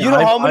trust me, you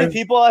know how many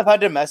people I've had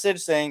to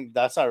message saying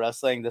that's not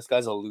wrestling. This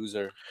guy's a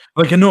loser.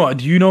 Like, no,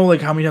 do you know like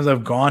how many times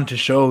I've gone to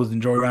shows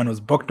and Joey Ryan was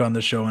booked on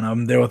the show and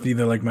I'm there with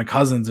either like my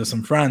cousins or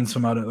some friends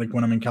from out of, like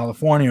when I'm in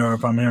California or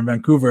if I'm here in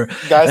Vancouver.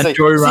 Guys like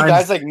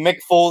Mick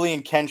Foley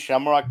and Ken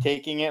Shamrock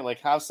taking it,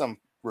 like have some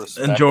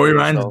respect. And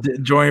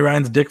Joey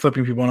Ryan's dick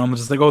flipping people, and I'm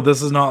just like, oh,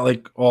 this is not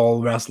like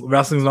all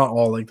wrestling's not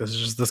all like this. It's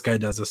just this guy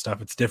does this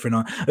stuff. It's different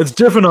on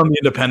the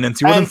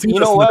independents. You wouldn't see this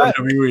in the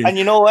WWE. And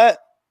you know what?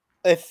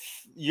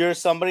 If you're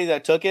somebody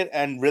that took it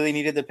and really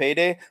needed the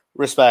payday,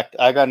 respect.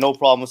 I got no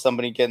problem with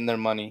somebody getting their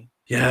money.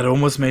 Yeah, it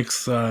almost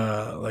makes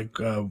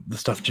the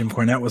stuff Jim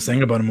Cornette was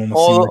saying about him almost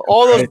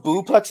all those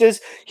booplexes.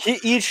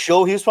 Each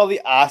show he was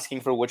probably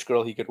asking for which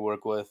girl he could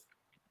work with.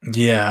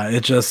 Yeah,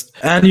 it just,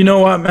 and you know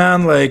what,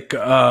 man, like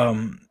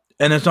and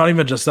it's not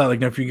even just that,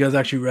 like if you guys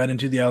actually read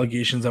into the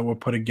allegations that were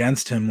put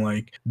against him,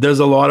 like there's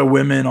a lot of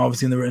women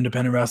obviously in the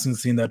independent wrestling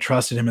scene that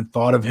trusted him and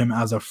thought of him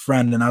as a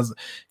friend, and as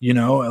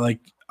like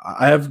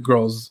I have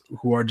girls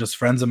who are just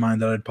friends of mine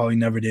that I'd probably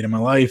never date in my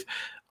life.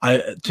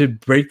 To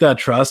break that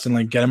trust and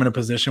like get them in a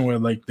position where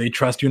like they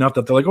trust you enough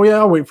that they're like, oh yeah,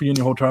 I'll wait for you in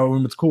your hotel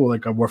room, it's cool,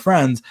 like we're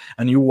friends,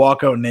 and you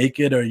walk out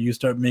naked or you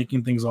start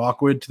making things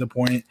awkward to the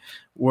point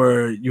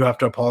where you have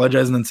to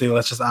apologize and then say,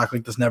 let's just act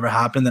like this never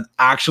happened, and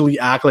actually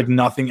act like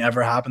nothing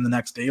ever happened the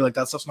next day. Like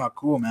that stuff's not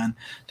cool, man.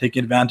 Take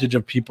advantage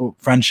of people,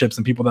 friendships,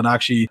 and people that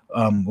actually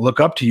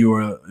look up to you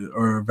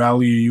or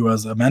value you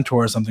as a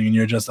mentor or something, and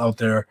you're just out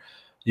there,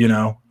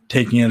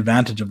 taking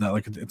advantage of that.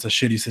 Like it's a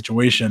shitty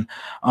situation.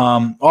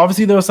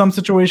 Obviously there were some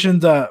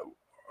situations that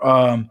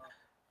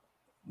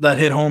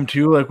hit home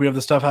too. Like we have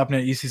the stuff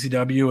happening at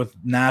ECCW with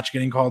Natch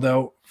getting called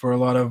out for a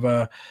lot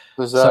of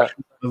who's that?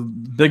 The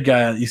big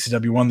guy at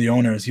ECW, one of the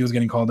owners, he was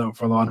getting called out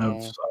for a lot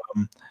of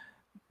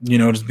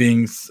just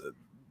being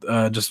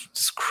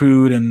just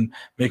crude and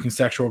making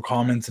sexual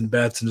comments and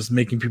bets and just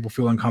making people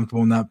feel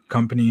uncomfortable in that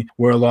company,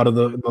 where a lot of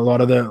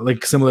the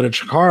like similar to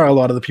Chikara, a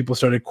lot of the people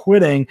started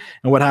quitting.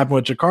 And what happened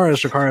with Chikara is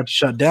Chikara had to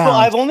shut down.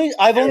 Well,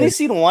 I've only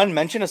seen one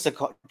mention of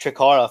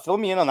Chikara. Fill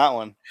me in on that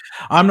one.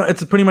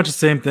 It's pretty much the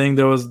same thing.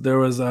 There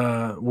was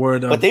a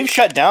word, but they've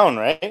shut down,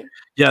 right?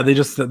 Yeah, they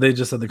just said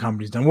the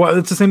company's done. Well,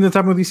 it's the same thing that's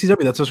happened with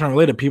ECW. That's what's trying to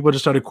relate it. People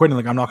just started quitting.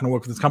 Like, I'm not going to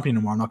work with this company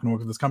anymore. I'm not going to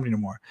work with this company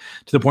anymore.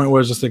 To the point where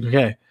it's just like,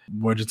 okay,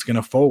 we're just going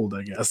to fold,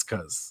 I guess,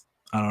 because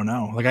I don't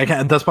know. Like I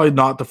can't. That's probably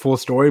not the full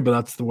story, but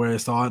that's the way I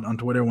saw it on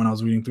Twitter when I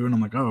was reading through, and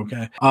I'm like, oh,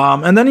 okay.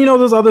 And then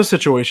there's other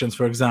situations,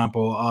 for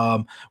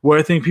example, where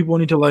I think people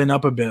need to lighten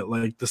up a bit,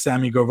 like the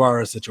Sammy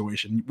Guevara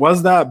situation.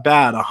 Was that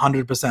bad?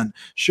 100%.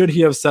 Should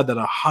he have said that?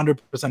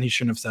 100%. He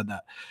shouldn't have said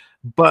that.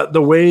 But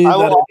the way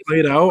that it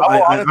played out,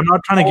 I'm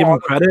not trying to give him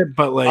credit,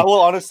 but like I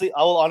will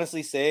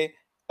honestly say,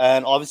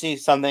 and obviously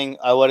something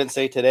I wouldn't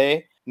say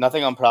today,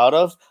 nothing I'm proud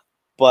of,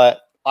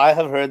 but I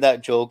have heard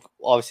that joke.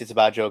 Obviously, it's a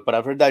bad joke, but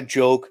I've heard that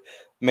joke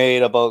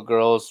made about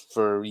girls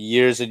for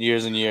years and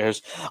years and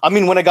years. I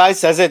mean, when a guy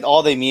says it,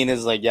 all they mean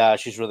is like, yeah,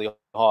 she's really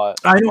hot.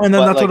 I know, and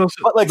then that's what I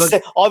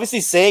was.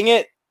 Obviously, saying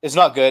it is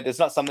not good. It's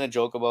not something to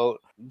joke about,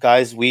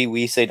 guys.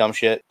 We say dumb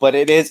shit, but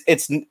it is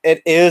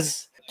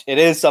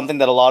something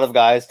that a lot of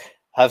guys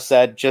have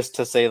said just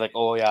to say like,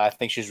 oh yeah, I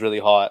think she's really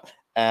hot.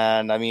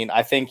 And I mean,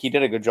 I think he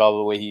did a good job of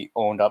the way he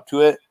owned up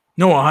to it.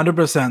 No,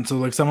 100%. So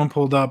like someone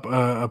pulled up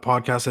a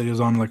podcast that he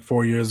was on like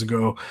 4 years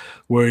ago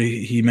where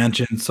he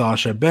mentioned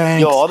Sasha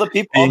Banks. Yo, all the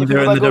people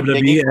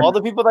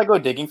that go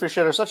digging for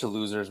shit are such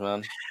losers,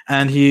 man.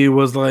 And he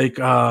was like,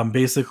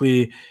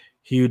 basically,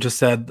 he just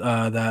said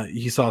that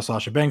he saw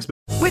Sasha Banks.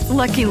 With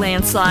Lucky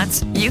Land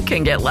Slots, you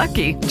can get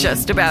lucky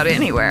just about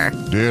anywhere.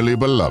 Dearly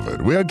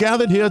beloved, we are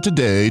gathered here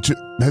today to...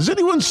 Has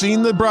anyone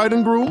seen the bride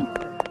and groom?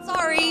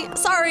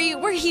 Sorry,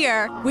 we're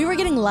here. We were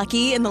getting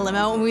lucky in the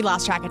limo and we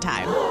lost track of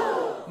time.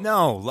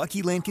 No,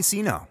 Lucky Land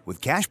Casino,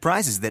 with cash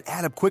prizes that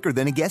add up quicker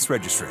than a guest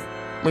registry.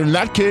 In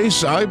that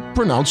case, I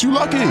pronounce you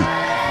lucky.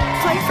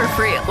 Play for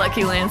free at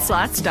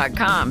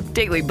LuckyLandSlots.com.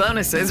 Daily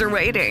bonuses are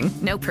waiting.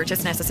 No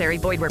purchase necessary.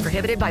 Void where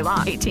prohibited by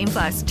law.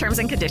 18+. Terms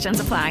and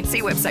conditions apply.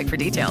 See website for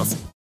details.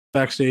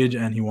 Backstage,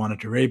 and he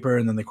wanted to rape her,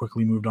 and then they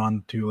quickly moved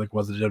on to like,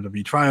 was the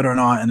WWE triad or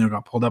not, and then it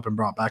got pulled up and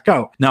brought back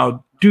out.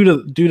 Now, due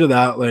to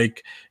that,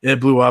 like it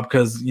blew up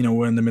because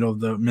we're in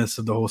the midst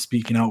of the whole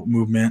speaking out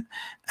movement,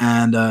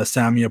 and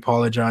Sammy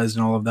apologized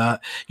and all of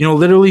that.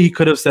 Literally he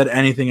could have said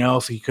anything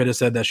else. He could have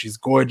said that she's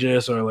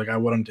gorgeous, or like I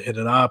want him to hit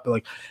it up,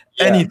 like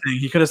anything.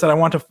 He could have said I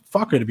want to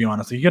fuck her, to be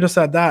honest. He could have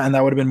said that, and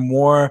that would have been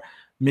more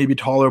maybe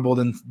tolerable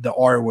than the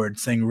R word,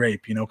 saying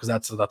rape, because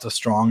that's a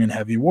strong and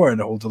heavy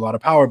word. It holds a lot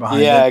of power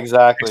behind it. Yeah,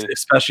 exactly.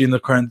 Especially in the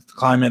current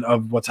climate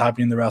of what's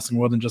happening in the wrestling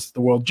world and just the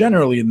world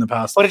generally in the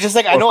past. But it's just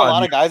like, I know a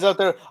lot of guys out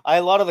there.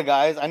 I know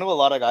a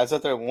lot of guys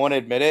out there won't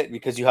admit it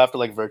because you have to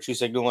like virtue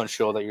signal and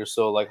show that you're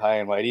so like high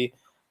and mighty.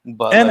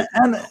 But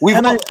we've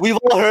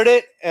all heard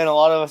it, and a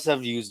lot of us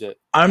have used it.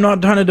 I'm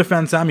not trying to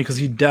defend Sammy because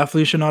he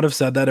definitely should not have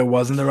said that. It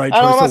wasn't the right choice.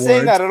 I'm not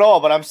saying that at all,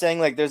 but I'm saying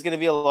like there's going to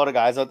be a lot of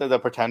guys out there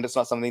that pretend it's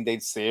not something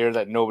they'd say or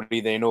that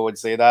nobody they know would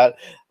say that,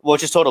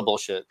 which is total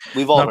bullshit.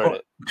 We've all heard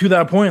it. To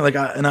that point, like,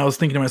 I was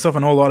thinking to myself, I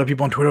know a lot of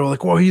people on Twitter were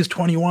like, well, he's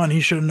 21. He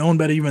should have known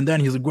better even then.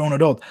 He's a grown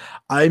adult.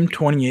 I'm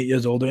 28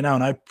 years old right now,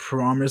 and I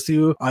promise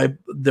you,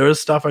 there's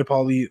stuff I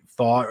probably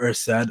thought or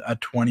said at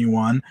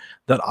 21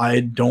 that I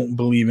don't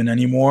believe in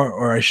anymore,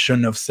 or I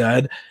shouldn't have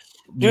said.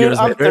 Dude,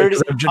 I'm 30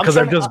 because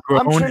I've just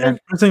grown, and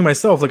I'm saying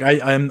myself, like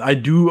I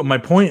do. My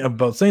point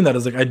about saying that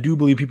is like I do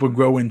believe people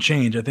grow and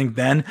change. I think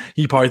then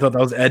he probably thought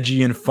that was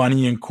edgy and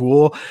funny and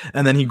cool,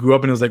 and then he grew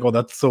up and he was like, "Oh,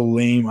 that's so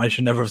lame. I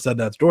should never have said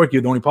that." It's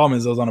dorky. The only problem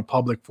is it was on a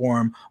public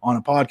forum on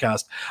a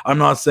podcast. I'm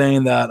not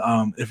saying that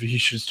if he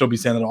should still be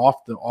saying that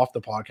off the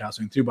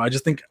podcast too, but I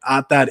just think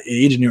at that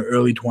age in your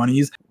early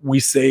 20s, we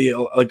say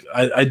like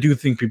I do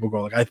think people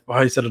grow. Like I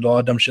probably said a lot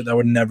of dumb shit that I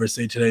would never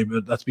say today,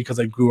 but that's because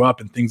I grew up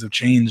and things have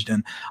changed,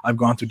 and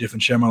I've gone through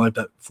different shit in my life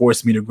that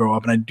forced me to grow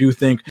up. And I do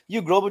think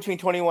you grow between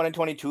 21 and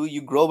 22.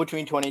 You grow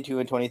between 22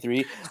 and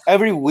 23.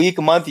 Every week,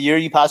 month, year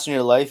you pass in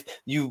your life,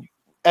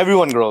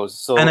 everyone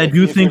grows. So, and I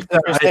do think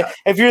that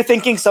if you're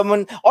thinking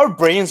our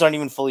brains aren't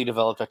even fully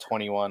developed at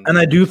 21. And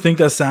I do think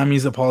that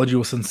Sammy's apology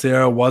was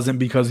sincere. It wasn't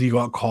because he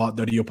got caught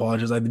that he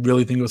apologized. I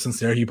really think it was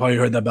sincere. He probably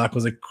heard that back,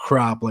 was like,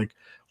 crap, like,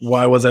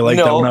 why was I like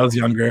that when I was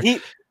younger?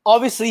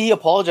 Obviously, he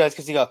apologized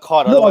because he got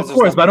caught. No, of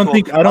course, but I don't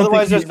think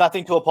there's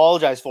nothing to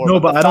apologize for. No,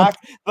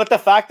 but the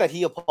fact that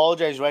he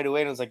apologized right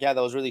away and was like, "Yeah, that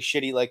was really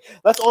shitty." Like,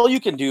 that's all you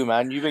can do,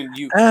 man. You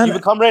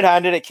become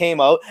red-handed. It came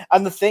out,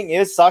 and the thing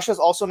is, Sasha's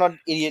also not an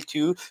idiot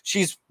too.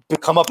 She's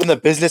come up in the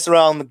business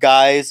around the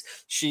guys.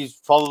 She's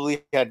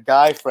probably had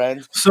guy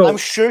friends. So I'm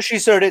sure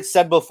she's heard it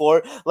said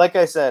before. Like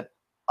I said,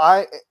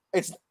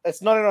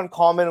 it's not an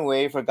uncommon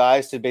way for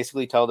guys to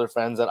basically tell their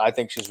friends that I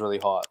think she's really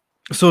hot.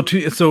 So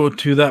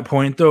to that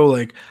point though,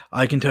 like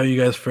I can tell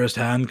you guys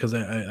firsthand because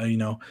I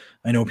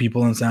know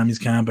people in Sammy's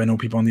camp, I know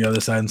people on the other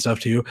side and stuff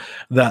too,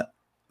 that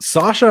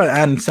Sasha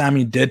and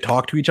Sammy did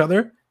talk to each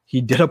other. He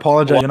did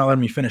apologize. You're not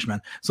letting me finish,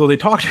 man. So they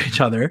talked to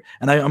each other,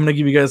 and I'm gonna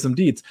give you guys some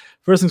deets.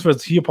 First things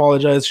first, he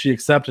apologized. She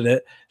accepted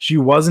it. She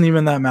wasn't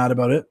even that mad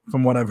about it,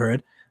 from what I've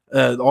heard.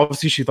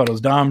 Obviously, she thought it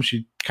was dumb.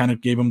 She kind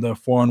of gave him the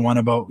 4-on-1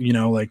 about, you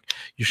know, like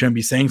you shouldn't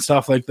be saying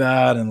stuff like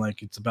that and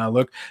like it's a bad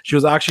look. She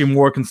was actually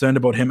more concerned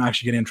about him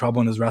actually getting in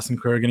trouble in his wrestling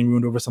career, getting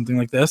ruined over something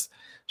like this.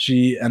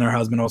 She and her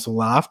husband also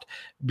laughed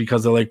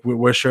because they're like,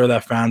 we're sure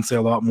that fans say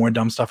a lot more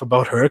dumb stuff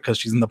about her because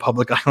she's in the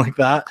public eye like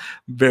that,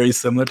 very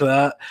similar to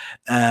that.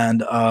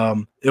 And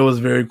it was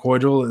very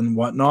cordial and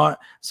whatnot.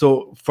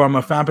 So from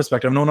a fan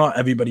perspective, no, not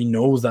everybody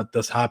knows that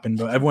this happened,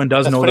 but everyone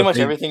does know.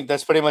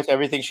 That's pretty much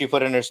everything she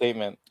put in her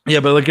statement. Yeah,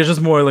 but like it's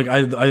just more like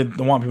I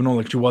don't want people to know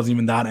like she wasn't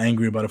even that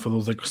angry about it. For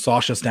those like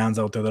Sasha stands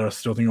out there that are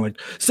still thinking like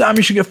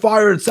Sammy should get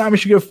fired,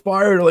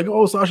 or like,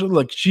 oh, Sasha,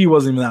 like she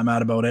wasn't even that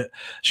mad about it.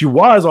 She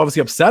was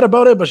obviously upset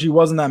about it, but she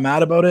wasn't that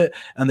mad about it.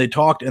 And they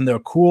talked and they're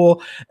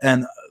cool.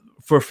 And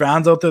for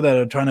fans out there that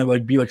are trying to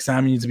like be like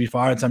Sammy needs to be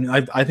fired,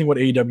 I think what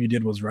AEW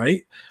did was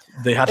right.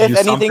 They had to do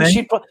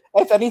something.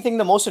 If anything,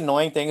 the most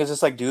annoying thing is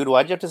just like, dude,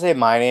 why'd you have to say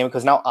my name?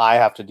 Because now I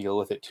have to deal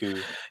with it too.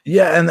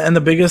 Yeah, and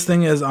the biggest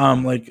thing is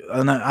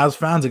and as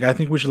fans, like I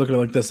think we should look at it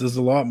like this. There's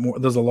a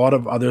lot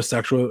of other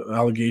sexual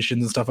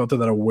allegations and stuff out there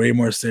that are way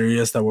more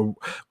serious, that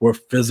were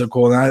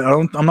physical.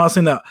 And I'm not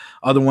saying that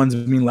other ones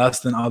mean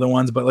less than other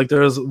ones, but like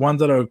there's ones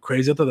that are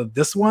crazy out there. That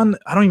this one,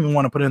 I don't even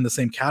want to put it in the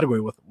same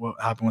category with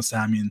what happened with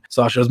Sammy and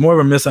Sasha. It's more of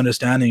a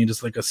misunderstanding and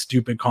just like a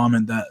stupid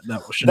comment that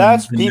shouldn't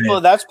have been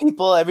made. That's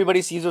people.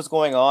 Everybody sees what's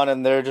going on,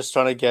 and they're just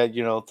trying to get,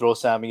 throw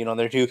Sammy on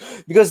there too,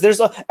 because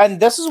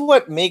and this is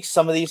what makes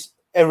some of these,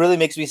 it really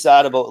makes me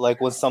sad about like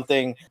when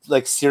something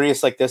like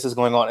serious like this is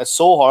going on. It's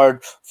so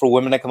hard for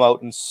women to come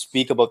out and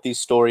speak about these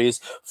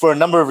stories for a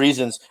number of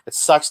reasons. It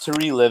sucks to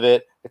relive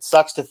it. It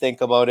sucks to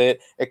think about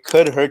it. It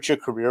could hurt your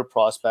career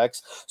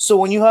prospects. So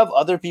when you have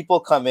other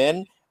people come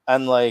in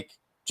and like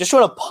just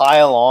try to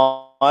pile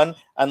on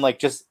and like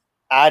just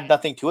add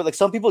nothing to it, like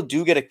some people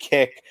do get a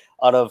kick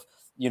out of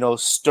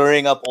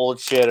stirring up old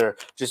shit or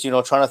just,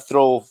 trying to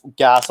throw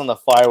gas on the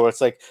fire, where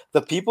it's like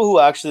the people who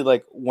actually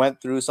like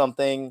went through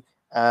something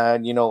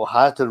and,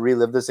 had to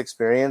relive this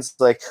experience,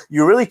 like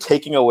you're really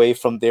taking away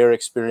from their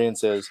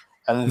experiences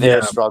and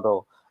their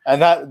struggle.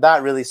 And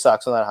that really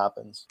sucks when that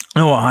happens.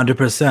 Oh,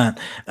 100%.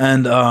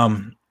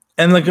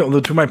 And like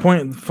to my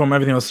point from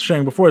everything I was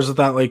sharing before is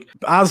that like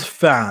as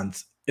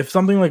fans, if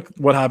something like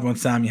what happened with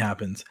Sammy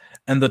happens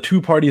and the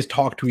two parties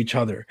talk to each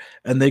other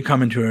and they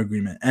come into an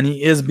agreement and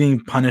he is being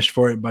punished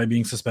for it by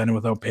being suspended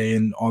without pay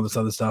and all this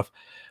other stuff,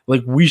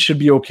 like we should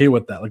be okay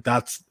with that. Like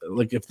that's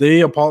like if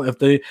they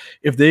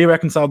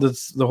reconciled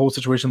the whole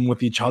situation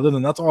with each other,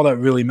 then that's all that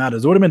really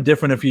matters. It would have been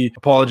different if he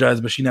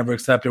apologized but she never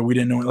accepted, we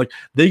didn't know it. Like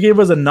they gave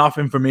us enough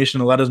information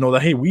to let us know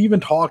that, hey, we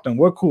even talked and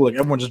we're cool, like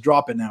everyone just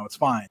drop it now, it's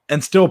fine.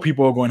 And still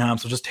people are going ham,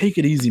 so just take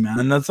it easy, man.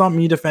 And that's not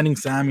me defending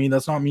Sammy,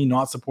 that's not me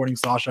not supporting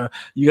Sasha.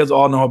 You guys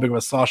all know how big of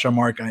a Sasha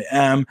mark I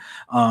am.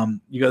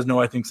 You guys know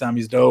I think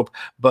Sammy's dope,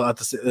 but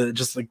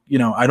just like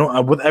I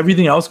don't, with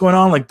everything else going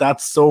on, like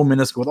that's so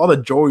minuscule with all the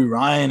Joey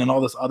Ryan and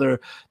all this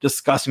other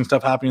disgusting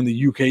stuff happening in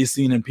the UK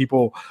scene and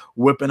people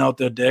whipping out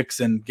their dicks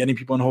and getting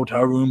people in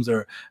hotel rooms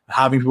or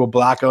having people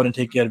black out and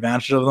taking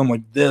advantage of them.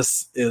 Like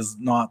this is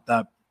not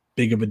that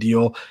big of a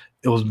deal.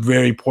 It was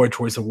very poor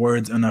choice of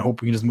words, and I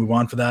hope we can just move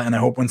on for that. And I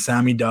hope when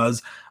Sammy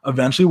does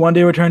eventually one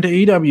day return to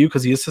AEW,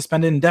 because he is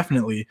suspended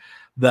indefinitely,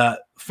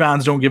 that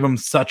fans don't give him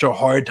such a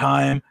hard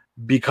time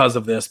because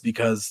of this,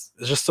 because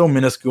it's just so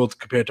minuscule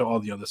compared to all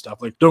the other stuff.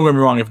 Like, don't get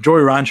me wrong, if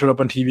Joey Ryan showed up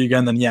on TV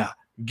again, then yeah,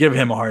 give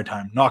him a hard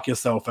time, knock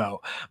yourself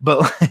out.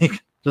 But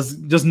like,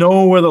 just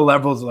know where the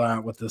levels are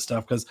at with this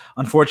stuff, because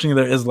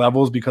unfortunately there is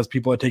levels because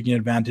people are taking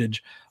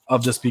advantage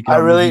of just because I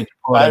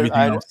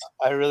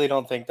really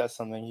don't think that's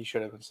something he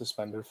should have been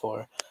suspended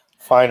for.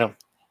 Fine him.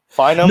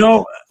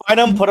 No. Fine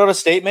him. Put out a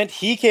statement.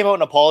 He came out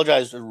and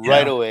apologized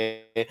right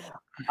away.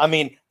 I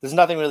mean, there's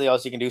nothing really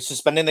else you can do.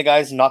 Suspending the guy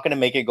is not going to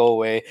make it go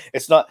away.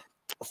 It's not.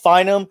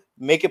 Fine him,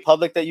 make it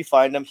public that you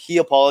find him. He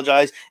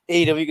apologized.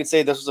 AEW could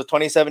say this was a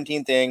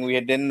 2017 thing. We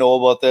didn't know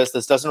about this.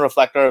 This doesn't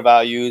reflect our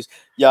values.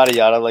 Yada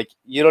yada. Like,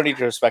 you don't need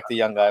to respect the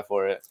young guy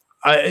for it.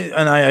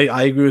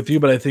 I agree with you,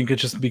 but I think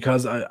it's just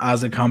because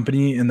as a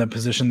company in the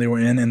position they were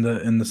in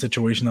the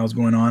situation that was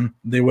going on,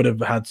 they would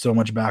have had so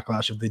much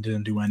backlash if they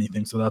didn't do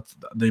anything. So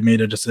they made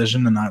a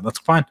decision, and that's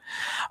fine.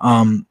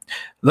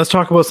 Let's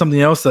talk about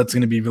something else that's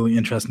going to be really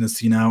interesting to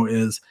see now.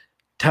 Is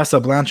Tessa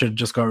Blanchard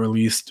just got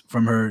released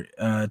from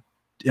her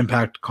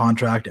Impact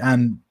contract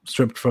and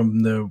stripped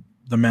from the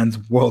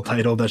men's world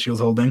title that she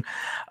was holding.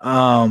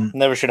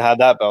 Never should have had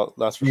that belt,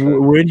 that's for sure.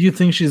 Where do you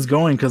think she's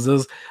going?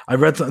 Because I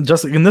read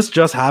this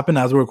just happened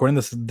as we're recording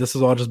this. This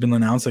has all just been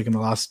announced like in the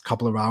last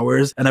couple of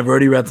hours, and I've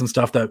already read some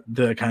stuff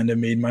that kind of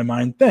made my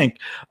mind think.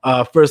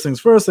 First things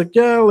first, like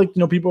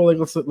people are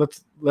like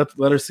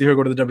let her see her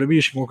go to the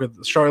WWE. She can work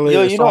with Charlotte.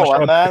 Yo, you know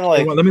what, man?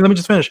 Like, let me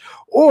just finish.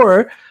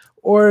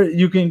 Or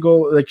you can go,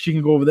 like, she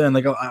can go over there and,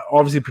 like,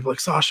 obviously people like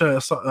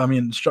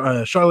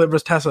Charlotte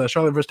versus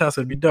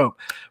Tessa would be dope.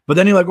 But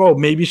then you're like, oh,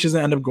 maybe she's going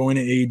to end up going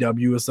to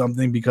AEW or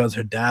something because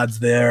her dad's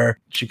there.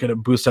 She could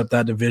have boosted up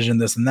that division,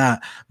 this and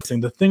that.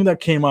 The thing that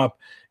came up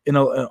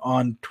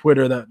on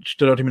Twitter that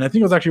stood out to me, and I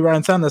think it was actually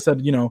Ryan Sand that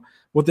said,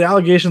 with the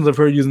allegations of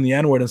her using the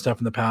N-word and stuff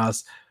in the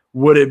past,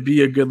 would it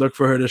be a good look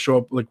for her to show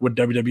up? Like, would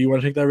WWE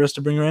want to take that risk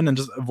to bring her in and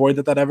just avoid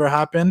that ever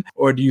happened?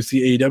 Or do you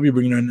see AEW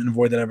bringing her in and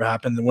avoid that ever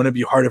happened? Then wouldn't it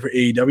be harder for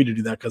AEW to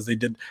do that because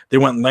they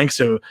went lengths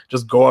to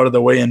just go out of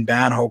the way and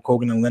ban Hulk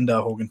Hogan and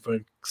Linda Hogan for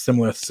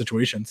similar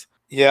situations?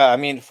 Yeah, I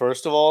mean,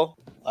 first of all,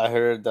 I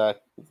heard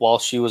that while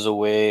she was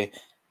away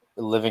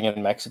living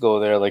in Mexico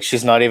there, like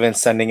she's not even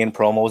sending in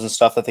promos and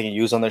stuff that they can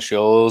use on the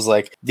shows.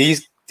 Like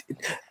these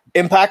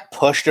Impact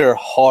pushed her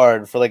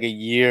hard for like a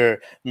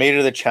year, made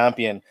her the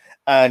champion.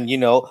 And, you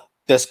know,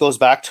 this goes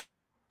back to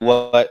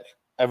what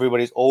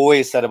everybody's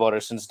always said about her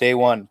since day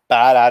one.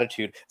 Bad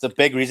attitude. It's a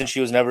big reason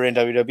she was never in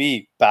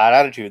WWE. Bad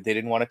attitude. They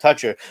didn't want to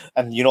touch her.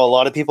 And, you know, a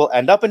lot of people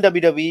end up in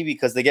WWE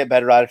because they get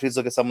better attitudes.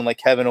 Look at someone like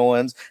Kevin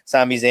Owens,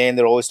 Sami Zayn.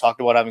 They're always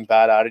talked about having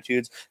bad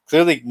attitudes.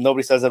 Clearly,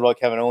 nobody says that about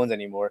Kevin Owens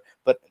anymore.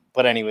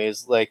 But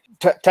anyways, like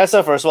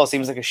Tessa, first of all,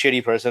 seems like a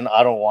shitty person.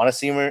 I don't want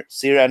to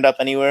see her end up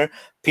anywhere.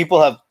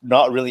 People have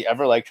not really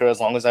ever liked her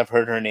as long as I've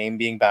heard her name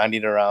being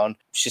bandied around.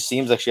 She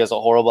seems like she has a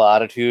horrible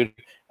attitude.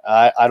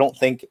 I don't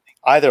think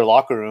either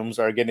locker rooms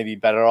are going to be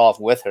better off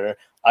with her.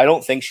 I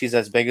don't think she's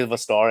as big of a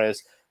star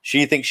as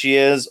she thinks she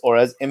is or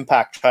as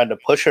Impact trying to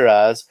push her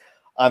as.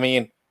 I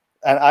mean,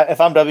 if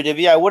I'm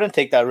WWE, I wouldn't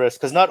take that risk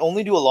because not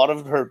only do a lot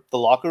of the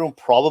locker room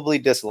probably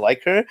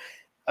dislike her,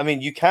 I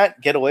mean, you can't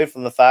get away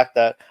from the fact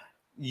that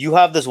you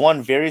have this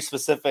one very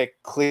specific,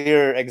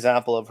 clear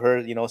example of her,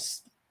 you know,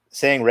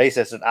 saying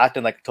racist and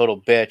acting like a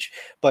total bitch,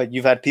 but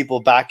you've had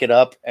people back it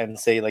up and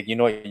say, like, you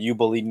know, you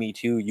bullied me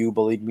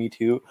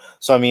too.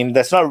 So, I mean,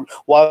 that's not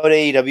why would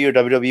AEW or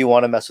WWE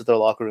want to mess with their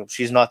locker room.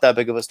 She's not that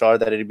big of a star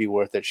that it'd be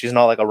worth it. She's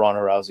not like a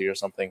Ronda Rousey or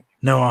something.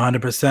 No,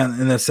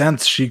 100%. In a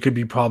sense, she could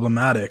be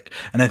problematic.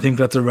 And I think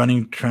that's a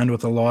running trend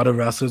with a lot of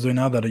wrestlers right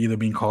now that are either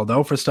being called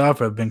out for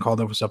stuff or have been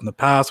called out for stuff in the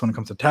past. When it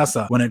comes to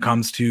Tessa, when it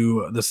comes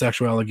to the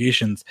sexual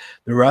allegations,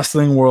 the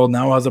wrestling world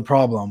now has a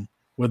problem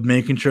with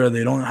making sure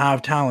they don't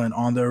have talent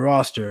on their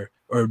roster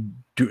or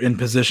in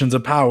positions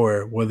of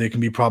power where they can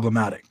be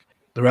problematic.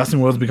 The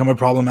wrestling world's become a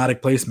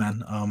problematic place,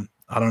 man.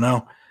 I don't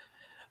know,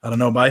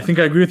 but I think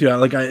I agree with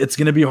you. It's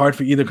going to be hard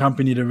for either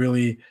company to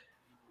really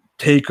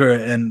take her,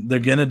 and they're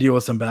going to deal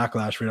with some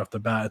backlash right off the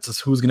bat. It's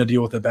just who's going to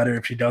deal with it better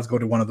if she does go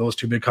to one of those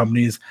two big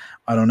companies.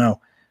 I don't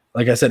know.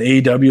 Like I said,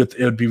 AEW,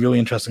 it would be really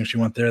interesting if she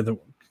went there.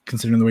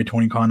 Considering the way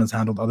Tony Khan has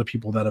handled other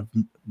people that have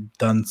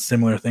done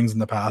similar things in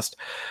the past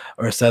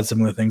or said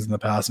similar things in the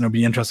past. And it'll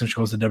be interesting if she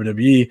goes to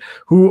WWE,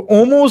 who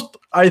almost,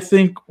 I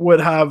think, would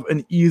have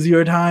an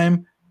easier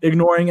time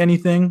ignoring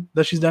anything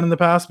that she's done in the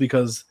past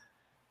because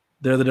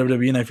they're the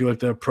WWE, and I feel like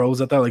they're pros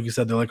at that. Like you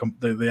said,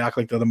 they act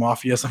like they're the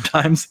mafia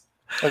sometimes.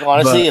 Like,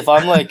 honestly, if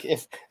I'm like,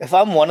 if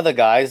I'm one of the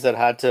guys that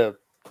had to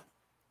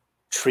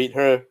treat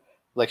her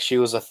like she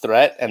was a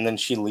threat and then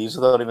she leaves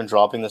without even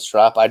dropping the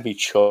strap, I'd be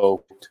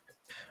choked.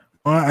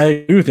 Well, I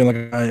agree with you. Like,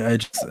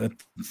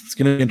 it's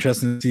going to be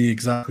interesting to see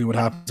exactly what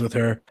happens with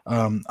her.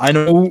 I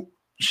know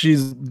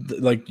she's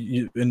like,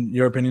 in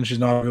your opinion, she's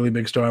not a really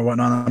big star and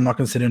whatnot. I'm not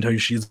going to sit here and tell you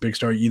she's a big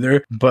star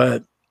either,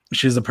 but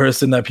she's a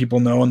person that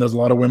people know, and there's a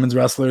lot of women's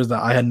wrestlers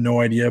that I had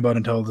no idea about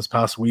until this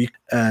past week.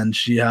 And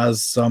she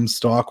has some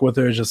stock with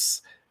her.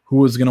 Just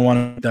who is going to want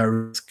to take that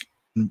risk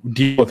and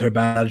deal with her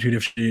bad attitude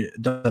if she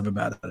does have a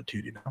bad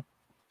attitude, you know?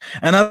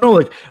 And I don't know,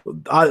 like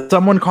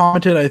someone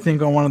commented, I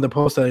think, on one of the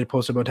posts that I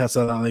posted about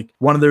Tessa, that like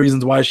one of the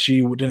reasons why she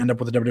didn't end up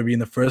with the WWE in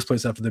the first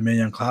place after the Mae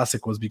Young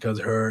Classic was because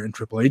her and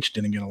Triple H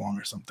didn't get along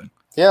or something.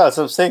 Yeah, that's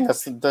what I'm saying.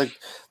 That's the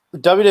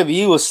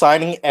WWE was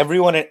signing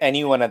everyone and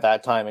anyone at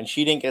that time, and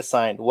she didn't get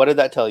signed. What did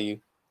that tell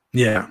you?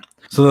 Yeah.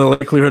 So the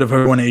likelihood of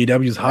her going to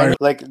AEW is higher.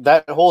 Like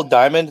that whole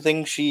diamond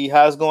thing she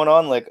has going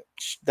on, like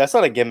that's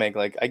not a gimmick.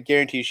 Like I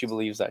guarantee she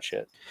believes that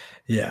shit.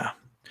 Yeah.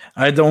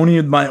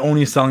 My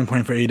only selling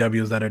point for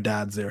AEW is that her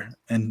dad's there,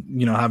 and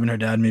you know, having her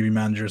dad maybe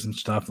managers and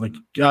stuff, like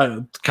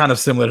kind of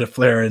similar to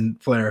Flair,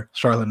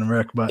 Charlotte and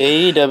Rick. But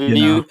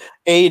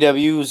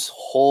AEW's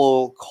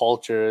whole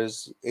culture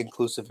is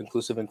inclusive.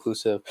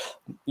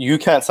 You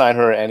can't sign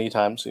her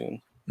anytime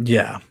soon.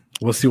 Yeah,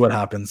 we'll see what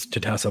happens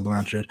to Tessa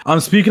Blanchard.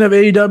 Speaking of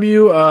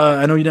AEW,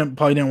 I know you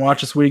probably didn't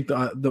watch this week.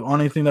 The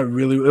only thing that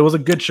it was a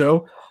good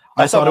show.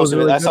 I saw most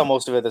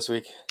of it this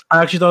week.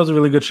 I actually thought it was a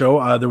really good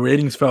show. The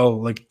ratings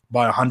fell like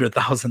by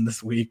 100,000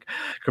 this week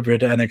compared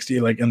to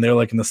NXT, and they're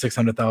like in the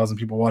 600,000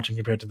 people watching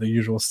compared to the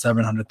usual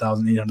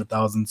 700,000,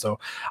 800,000. So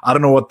I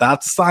don't know what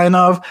that's a sign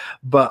of,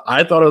 but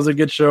I thought it was a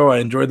good show. I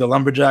enjoyed the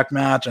Lumberjack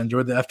match. I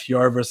enjoed the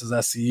FTR versus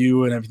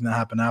SCU and everything that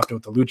happened after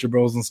with the Lucha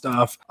Bros and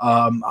stuff.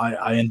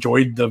 I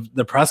enjoyed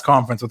the press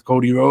conference with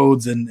Cody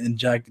Rhodes and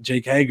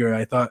Jake Hager.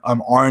 I thought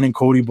Arn and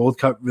Cody both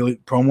cut really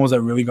promos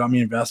that really got me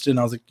invested. And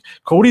I was like,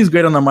 Cody's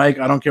great on the mic.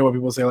 I don't care what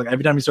people say. Like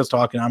every time he starts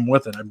talking, I'm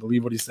with it. I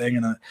believe what he's saying,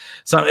 and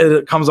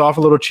it comes off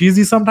a little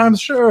cheesy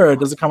sometimes. Sure,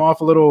 does it come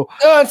off a little?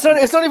 No, it's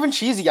not even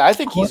cheesy. I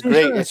think he's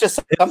great. Sure. It's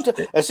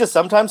just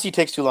sometimes he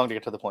takes too long to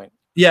get to the point.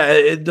 Yeah,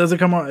 it doesn't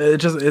come on.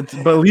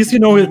 But at least you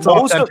know it's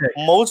most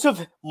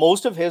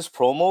of his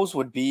promos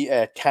would be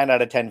a 10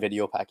 out of 10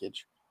 video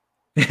package.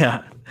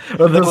 Yeah, Like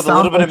with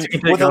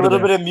a little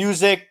bit of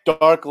music,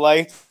 dark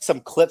lights, some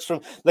clips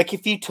from like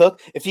if he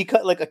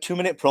cut like a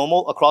 2-minute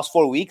promo across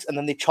 4 weeks and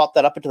then they chopped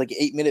that up into like an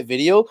 8-minute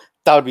video,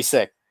 that would be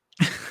sick.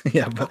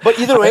 Yeah, but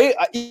either way,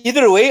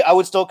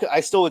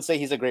 I still would say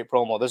he's a great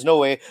promo. There's no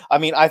way. I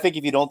mean, I think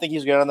if you don't think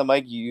he's great on the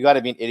mic, you got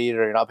to be an idiot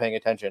or you're not paying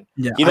attention.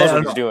 Yeah, he knows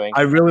what he's doing.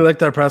 I really like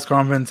that press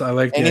conference.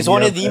 And he's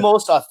one of the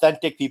most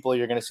authentic people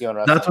you're going to see on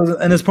wrestling.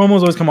 And his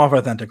promos always come off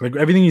authentic. Like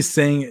everything he's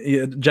saying,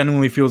 it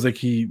genuinely feels like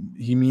he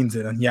means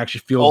it, and he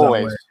actually feels that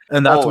way.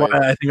 And that's why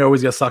I think I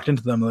always get sucked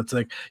into them. It's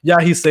like, yeah,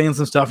 he's saying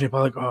some stuff, and you're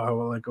probably like, oh,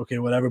 well, like okay,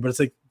 whatever. But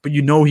it's like, but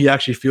he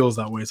actually feels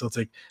that way. So it's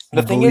like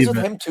the thing is with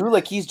him too,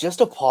 like he's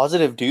just a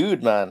positive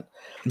dude, man.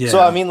 Yeah. So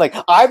I mean, like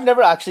I've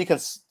never actually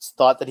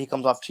thought that he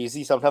comes off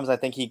cheesy. Sometimes I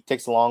think he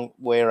takes a long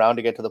way around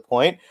to get to the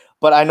point.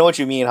 But I know what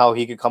you mean, how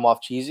he could come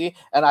off cheesy,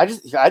 and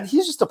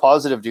he's just a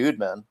positive dude,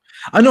 man.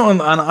 I know, and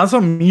that's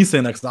not me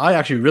saying that. Cause I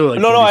actually really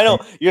like. No, I know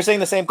you're saying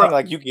the same thing.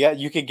 Like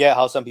you could get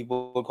how some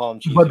people would call him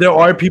cheesy. But there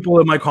are people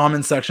in my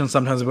comment section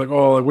sometimes like,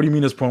 oh, like what do you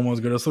mean his promo is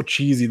good? It's so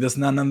cheesy, this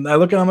and that. And I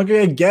look at him like,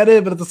 I get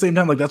it, but at the same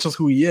time, like that's just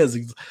who he is.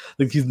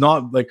 He's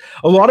not like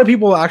a lot of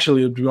people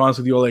actually. To be honest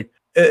with you, like,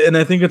 and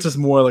I think it's just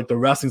more like the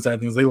wrestling side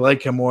of things. They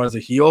like him more as a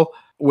heel,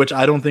 which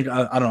I don't think.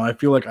 I don't know. I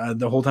feel like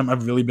the whole time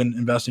I've really been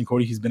investing in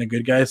Cody. He's been a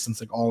good guy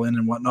since like All In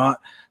and whatnot.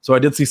 So I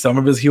did see some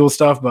of his heel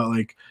stuff, but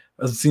like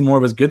I've seen more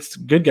of his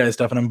good guy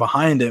stuff, and I'm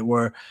behind it.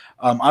 Where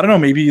I don't know,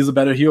 maybe he's a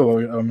better heel.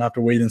 I'm gonna have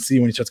to wait and see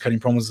when he starts cutting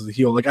promos as a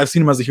heel. Like I've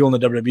seen him as a heel in the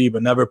WWE,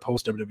 but never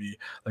post WWE.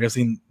 Like I've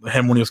seen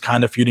him when he was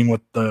kind of feuding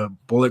with the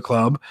Bullet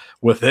Club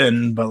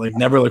within, but like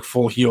never like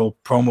full heel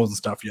promos and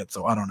stuff yet.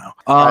 So I don't know.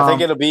 I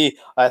think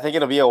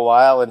it'll be a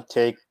while and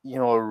take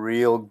a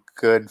real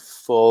good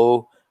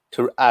foe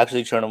to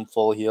actually turn him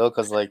full heel,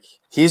 because like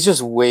he's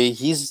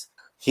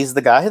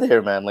the guy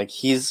there, man. Like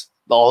he's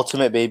the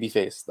ultimate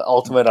babyface, the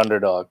ultimate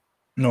underdog.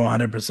 No,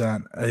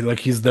 100%. Like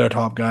he's their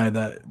top guy.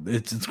 That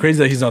it's crazy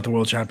that he's not the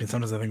world champion.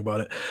 Sometimes I think about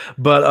it.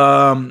 But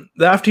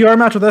the FTR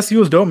match with SCU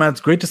was dope, man.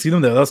 It's great to see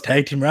them there. That's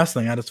tag team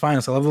wrestling at its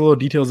finest. I love the little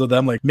details of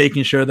them, like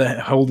making sure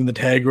that holding the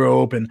tag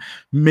rope and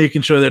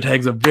making sure their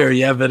tags are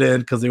very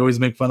evident, because they always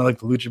make fun of like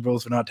the Lucha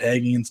Bros for not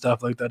tagging and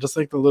stuff like that. Just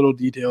like the little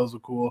details were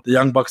cool. The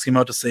Young Bucks came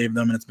out to save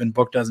them, and it's been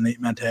booked as an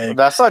 8-man tag.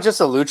 That's not just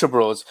the Lucha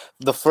Bros.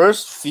 The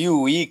first few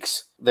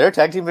weeks, their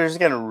tag team are just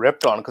getting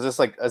ripped on, because it's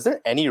like, is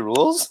there any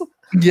rules?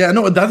 Yeah,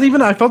 no, that's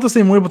even, I felt the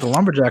same way with the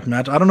Lumberjack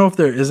match. I don't know if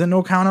there isn't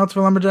no countouts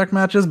for Lumberjack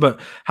matches, but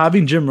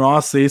having Jim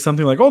Ross say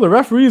something like, oh, the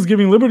referee is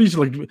giving Liberty,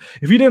 like,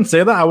 if he didn't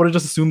say that, I would have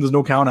just assumed there's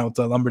no countouts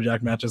at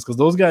Lumberjack matches, because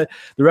those guys,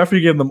 the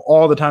referee gave them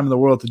all the time in the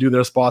world to do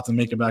their spots and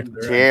make it back to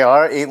their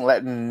JR ain't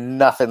letting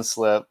nothing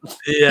slip.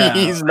 Yeah.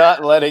 He's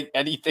not letting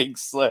anything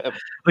slip.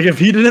 Like, if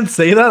he didn't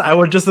say that, I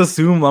would just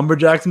assume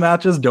Lumberjacks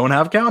matches don't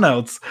have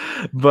countouts.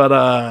 But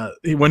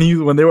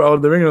when they were out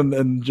of the ring,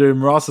 and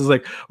Jim Ross is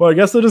like, well, I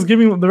guess they're just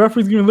the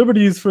referee's giving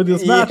liberties for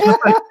this match. Yeah.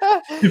 Like,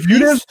 if you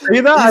didn't say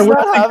that, I would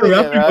think the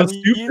referee was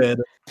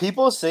stupid.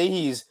 People say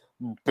he's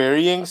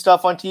burying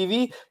stuff on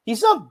TV.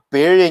 He's not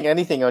burying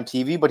anything on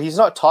TV, but he's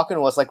not talking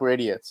to us like we're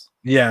idiots.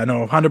 Yeah,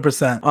 no,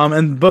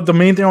 100%. But the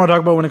main thing I want to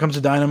talk about when it comes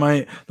to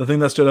Dynamite, the thing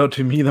that stood out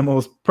to me the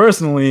most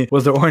personally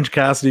was the Orange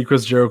Cassidy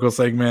Chris Jericho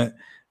segment.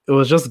 It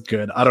was just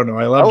good. I don't know.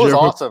 I love Jericho.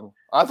 Awesome.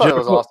 I thought it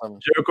was awesome.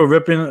 Jericho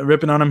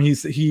ripping on him.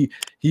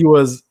 He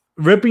was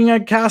ripping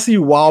at Cassie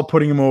while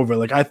putting him over.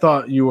 Like, I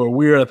thought you were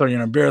weird. I thought you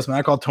were an embarrassment.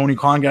 I called Tony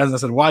Khan guys and I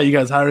said, why are you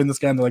guys hiring this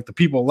guy? And they're like, the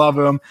people love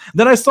him.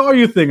 Then I saw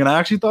you thing and I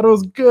actually thought it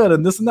was good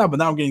and this and that, but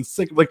now I'm getting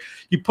sick. Like,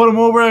 he put him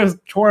over,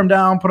 tore him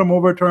down, put him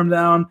over, tore him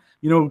down,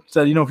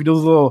 said, if he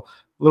does little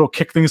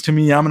kick things to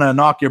me, I'm gonna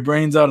knock your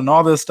brains out and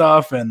all this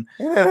stuff. And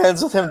it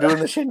ends with him doing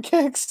the shin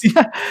kicks.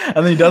 Yeah, and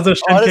then he does the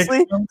shin kicks.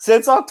 Honestly,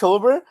 since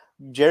October,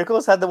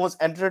 Jericho's had the most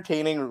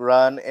entertaining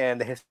run in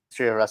the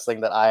history of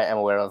wrestling that I am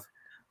aware of.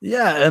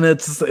 Yeah, and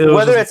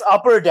whether it's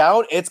up or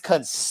down, it's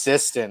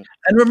consistent.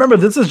 And remember,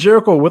 this is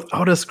Jericho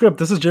without a script.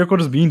 This is Jericho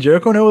just being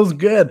Jericho, and it was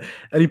good.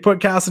 And he put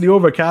Cassidy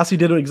over. Cassidy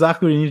did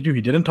exactly what he needed to do.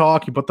 He didn't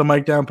talk. He put the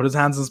mic down, put his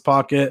hands in his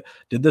pocket,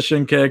 did the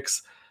shin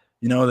kicks.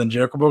 Then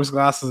Jericho broke his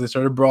glasses. They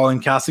started brawling.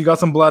 Cassidy got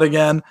some blood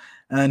again,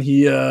 and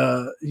he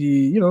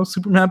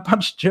Superman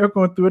punched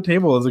Jericho through a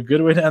table. It was a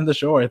good way to end the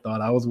show. I thought.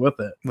 I was with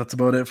it. That's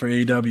about it for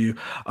AEW.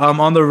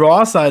 On the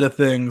Raw side of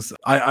things,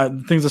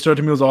 things that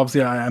started to me was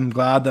obviously I'm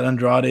glad that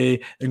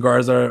Andrade and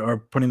Garza are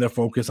putting their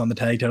focus on the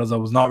tag titles. I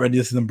was not ready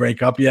to see them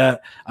break up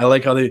yet. I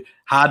like how they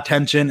had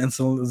tension, and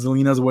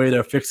Zelina's way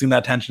they're fixing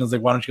that tension is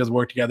like, why don't you guys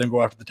work together and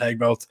go after the tag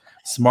belts?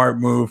 Smart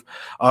move.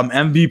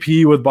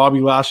 MVP with Bobby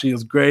Lashley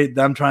is great.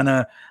 Them trying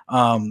to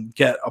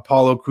get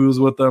Apollo Crews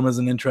with them is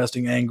an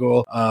interesting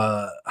angle.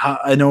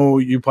 I know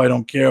you probably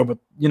don't care, but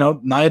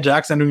Nia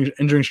Jax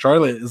injuring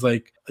Charlotte is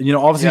like,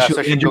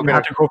 obviously she can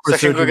have to go for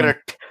surgery.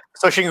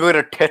 So she can go get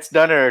her tits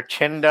done, or her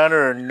chin done,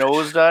 or her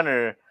nose done,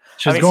 or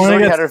she's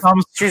already had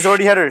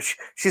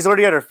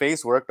her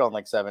face worked on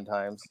like 7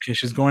 times. Okay,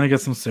 she's going to get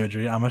some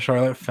surgery. I'm a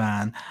Charlotte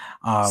fan.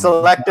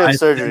 Selective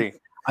surgery.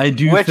 I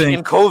do Which think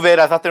in COVID,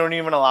 I thought they weren't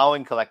even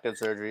allowing collective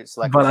surgery.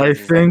 But I surgeries right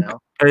think now.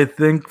 I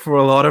think for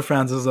a lot of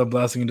fans, this is a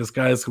blessing in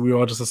disguise. We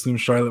all just assumed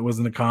Charlotte was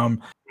going to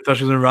come. We thought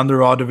she was going to run the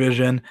Raw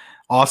division.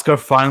 Asuka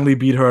finally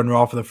beat her in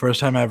Raw for the first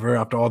time ever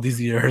after all these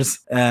years,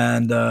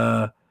 and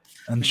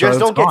just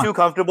don't get too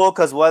comfortable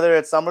because whether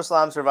it's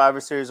SummerSlam,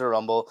 Survivor Series, or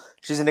Rumble,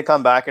 she's going to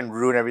come back and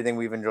ruin everything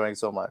we've enjoying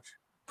so much.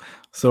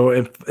 So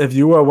if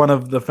you are one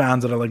of the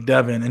fans that are like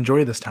Devin,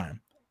 enjoy this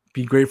time.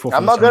 Be grateful.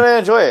 I'm not going to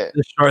enjoy it.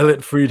 The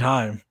Charlotte free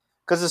time.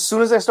 Because as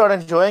soon as I start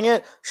enjoying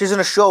it, she's going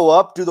to show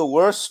up, do the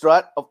worst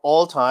strut of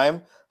all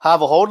time,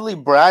 have a totally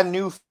brand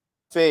new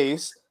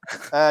face,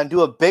 and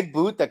do a big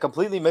boot that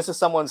completely misses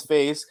someone's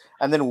face,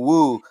 and then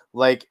woo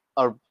like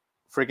a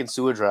freaking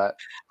sewage rat.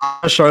 I'm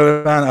a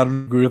Charlotte fan. I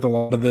don't agree with a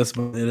lot of this,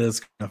 but it is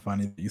kind of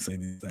funny that you say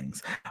these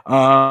things.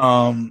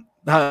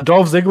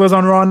 Dolph Ziggler's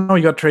on Raw now.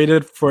 He got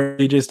traded for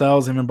AJ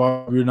Styles. Him and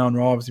Bobby Roode on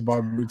Raw. Obviously,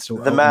 Bobby Roode's still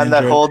the man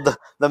that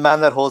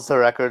holds the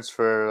records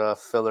for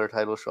filler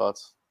title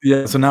shots.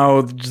 Yeah, so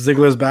now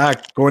Ziggler's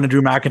back, going to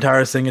Drew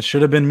McIntyre, saying it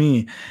should have been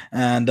me,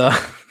 and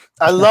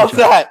I love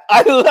that.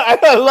 I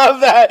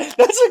love that.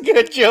 That's a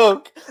good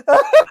joke.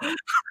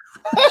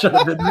 Should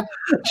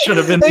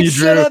have been me,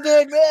 Drew.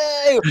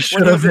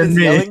 Should have been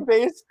me. Yelling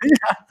phase?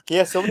 Yeah. He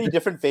has so many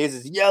different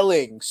phases.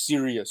 Yelling,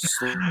 serious,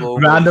 slow,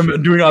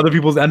 random, doing other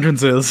people's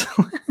entrances.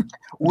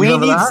 We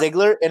need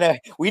Ziggler in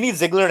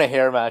a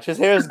hair match. His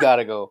hair's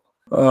gotta go.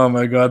 Oh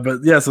my god! But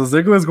yeah, so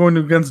Ziggler is going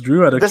against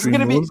Drew at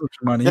Extreme Rules.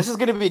 This is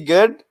gonna be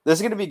good. This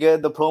is gonna be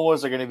good. The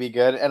promos are gonna be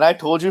good. And I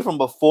told you from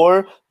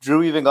before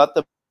Drew even got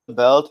the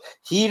belt,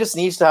 he just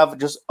needs to have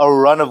just a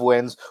run of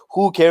wins.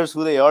 Who cares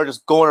who they are?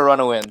 Just go on a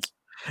run of wins.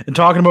 And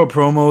talking about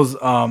promos,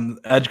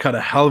 Edge cut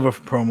a hell of a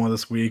promo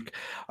this week.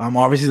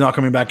 Obviously he's not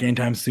coming back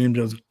anytime soon.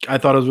 I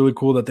thought it was really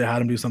cool that they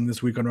had him do something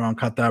this week on Raw,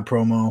 cut that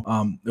promo.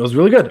 It was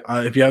really good.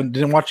 If you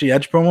didn't watch the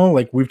Edge promo,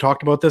 like we've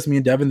talked about this, me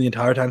and Devin, the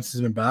entire time since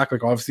he's been back,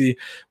 like obviously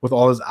with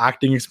all his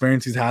acting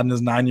experience he's had in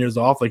his 9 years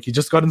off, like he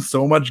just gotten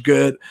so much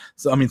good.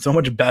 So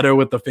much better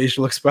with the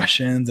facial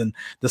expressions and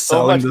the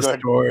selling the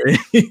story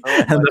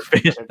and the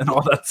face and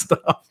all that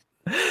stuff.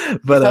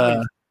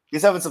 But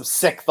he's having some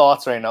sick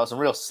thoughts right now, some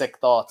real sick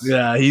thoughts.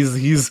 Yeah,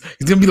 he's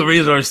gonna be the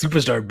Razor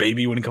superstar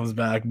baby when he comes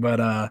back. But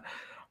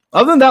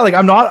other than that, like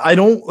I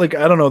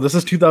don't know. This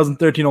is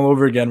 2013 all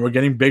over again. We're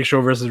getting Big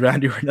Show versus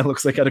Randy Orton. It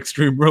looks like at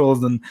Extreme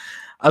Rules, and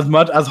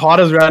as hot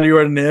as Randy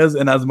Orton is,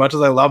 and as much as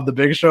I love the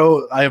Big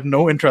Show, I have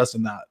no interest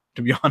in that,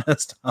 to be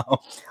honest.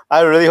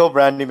 I really hope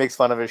Randy makes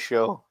fun of his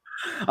show.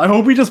 I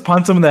hope he just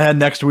punts him in the head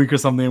next week or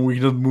something and we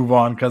can just move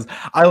on, because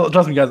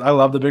trust me guys, I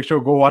love the Big Show.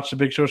 Go watch the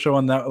Big Show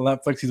on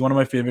Netflix. He's one of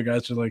my favorite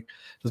guys to like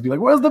just be like,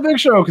 where's the Big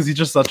Show? Because he's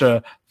just such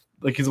a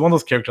he's one of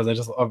those characters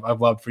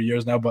I've loved for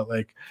years now, but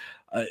like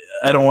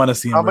I don't want to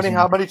see him.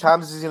 How many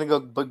times is he gonna go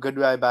good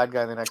guy bad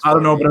guy in the next? I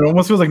don't know, but it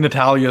almost feels like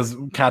Natalia's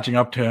catching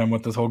up to him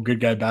with this whole good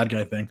guy bad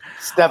guy thing.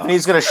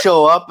 Stephanie's gonna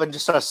show up and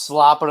just start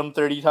slapping him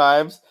 30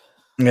 times.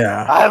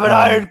 Yeah, I have an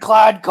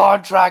ironclad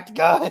contract,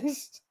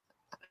 guys.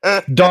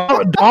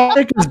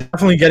 Dominic is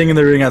definitely getting in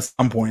the ring at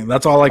some point.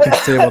 That's all I can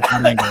say about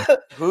that angle.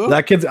 Who?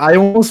 That kid's. I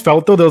almost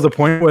felt though there was a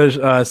point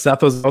where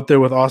Seth was out there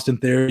with Austin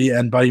Theory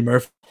and Buddy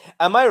Murphy.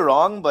 Am I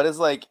wrong? But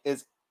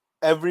is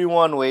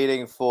everyone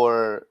waiting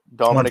for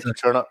Dominic to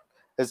turn on?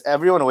 Is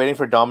everyone waiting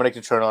for Dominic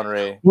to turn on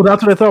Ray? Well,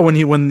 that's what I thought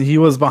when he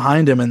was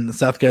behind him and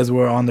Seth guys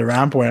were on the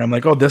rampway. I'm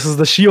like, oh, this is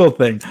the Shield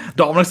thing.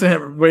 Dominic's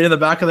right in the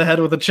back of the head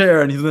with a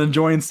chair, and he's going to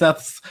join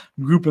Seth's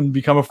group and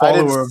become a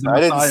follower of the Messiah. I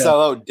didn't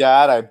sell out,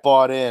 Dad. I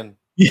bought in.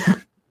 Yeah.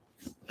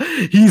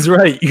 He's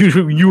right.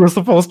 You were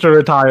supposed to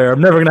retire.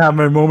 I'm never gonna have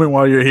my moment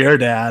while you're here,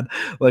 Dad.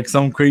 Like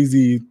some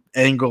crazy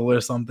angle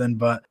or something.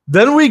 But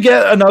then we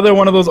get another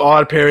one of those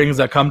odd pairings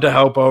that come to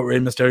help out Rey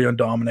Mysterio and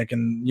Dominic.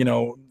 And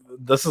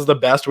this is the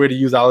best way to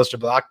use Aleister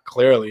Black.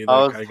 Clearly,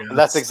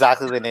 that's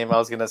exactly the name I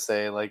was gonna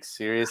say. Like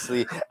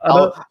seriously,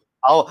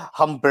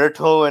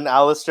 Humberto and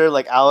Aleister.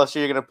 Like Aleister,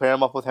 you're gonna pair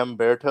him up with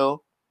Humberto.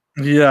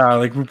 Yeah,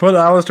 like we put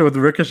Aleister with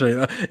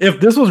Ricochet. If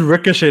this was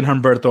Ricochet and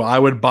Humberto, I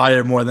would buy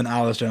it more than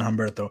Aleister and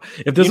Humberto.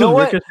 If this was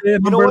Ricochet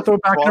and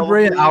Humberto back to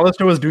Bray and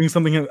Aleister was doing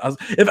something, if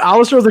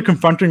Aleister was like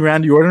confronting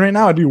Randy Orton right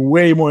now, I'd be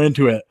way more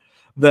into it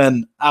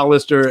than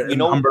Aleister and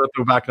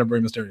Humberto back to Rey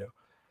Mysterio.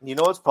 You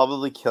know what's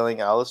probably killing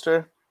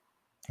Aleister?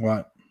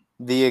 What?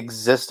 The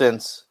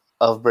existence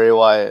of Bray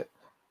Wyatt.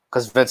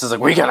 Because Vince is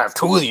like, we gotta have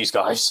two of these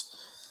guys.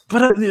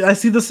 But I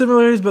see the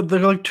similarities, but they're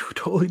like two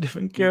totally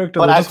different characters.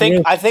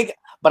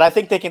 But I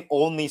think they can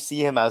only see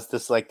him as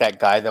this like that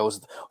guy that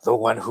was the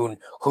one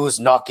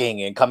who's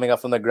knocking and coming up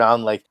from the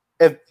ground. Like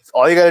if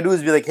all you gotta do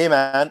is be like, hey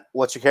man,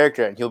 what's your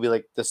character? And he'll be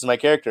like, this is my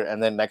character.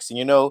 And then next thing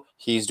you know,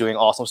 he's doing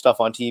awesome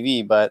stuff on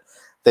TV. But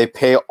they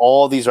pay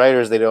all these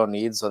writers they don't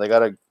need, so they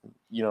gotta,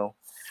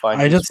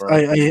 find.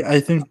 I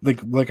think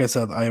like I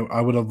said,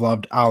 I would have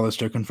loved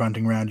Aleister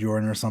confronting Randy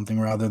Orton or something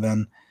rather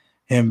than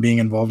him being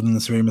involved in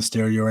this Rey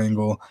Mysterio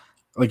angle.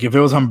 Like if it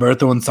was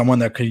Humberto and someone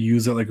that could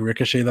use it, like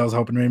Ricochet that was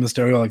helping Rey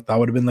Mysterio, like that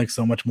would have been like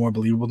so much more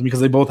believable to me,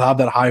 because they both have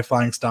that high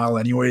flying style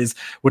anyways,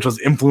 which was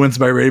influenced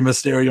by Rey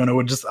Mysterio, and it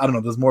would just, I don't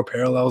know, there's more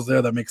parallels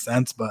there that makes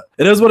sense, but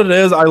it is what it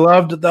is. I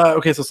loved that.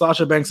 Okay, so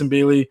Sasha Banks and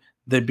Bayley,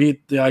 they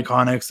beat the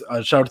Iconics.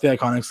 Shout out to the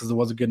Iconics because it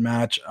was a good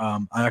match. I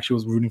actually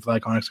was rooting for the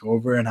Iconics to go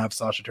over and have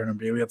Sasha turn on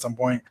Bayley at some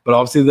point, but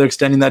obviously they're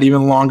extending that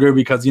even longer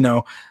because, you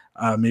know,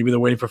 maybe they're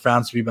waiting for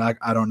fans to be back.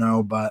 I don't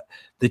know, but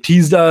they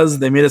teased us.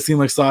 They made it seem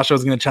like Sasha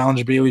was going to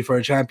challenge Bayley for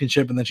a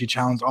championship, and then she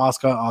challenged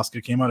Asuka.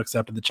 Asuka came out,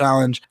 accepted the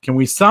challenge. Can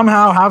we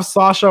somehow have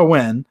Sasha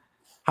win,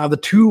 have the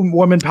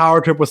 2-woman power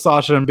trip with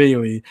Sasha and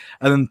Bayley,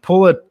 and then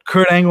pull a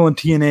Kurt Angle and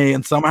TNA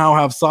and somehow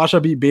have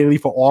Sasha beat Bayley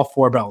for all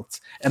 4 belts?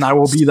 And I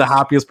will be the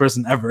happiest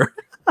person ever.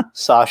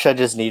 Sasha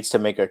just needs to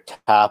make her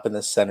tap in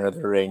the center of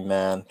the ring,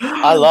 man.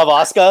 I love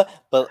Asuka,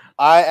 but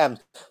I am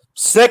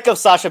sick of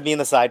Sasha being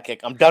the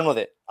sidekick. I'm done with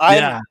it.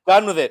 I'm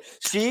done with it.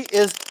 She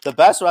is the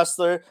best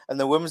wrestler in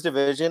the women's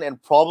division, and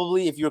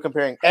probably if you're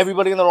comparing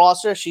everybody in the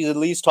roster, she's at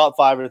least top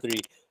 5 or 3.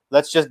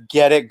 Let's just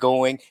get it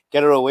going.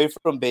 Get her away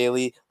from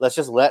Bayley. Let's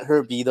just let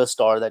her be the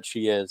star that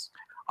she is.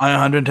 I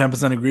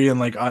 110% agree,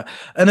 and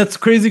and it's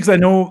crazy because I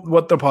know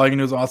what they're probably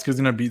gonna do is Asuka's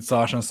gonna beat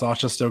Sasha, and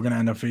Sasha's still gonna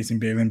end up facing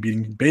Bayley and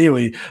beating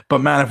Bayley.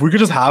 But man, if we could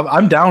just have,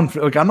 I'm down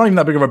for, like, I'm not even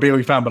that big of a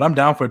Bayley fan, but I'm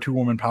down for a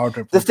 2-woman power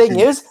trip. The thing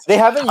is, they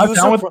haven't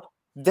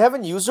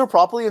used her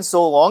properly in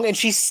so long, and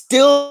she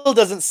still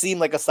doesn't seem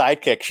like a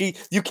sidekick.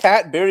 You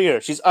can't bury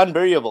her. She's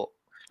unburyable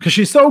because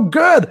she's so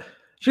good.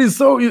 She's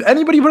so,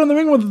 anybody you put in the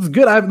ring with is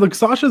good.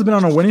 Sasha's been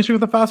on a winning streak with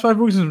the past 5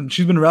 weeks, and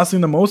she's been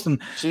wrestling the most.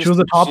 And she was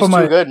the top of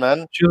my good,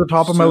 man. She was the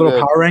top of my little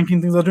power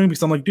ranking things I was doing,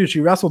 because I'm like, dude, she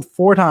wrestled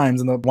 4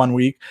 times in the 1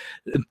 week.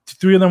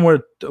 3 of them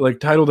were like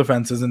title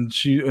defenses, and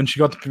she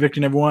got the victory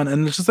in everyone.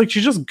 And it's just like,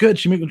 she's just good.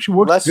 She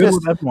works good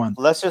with everyone.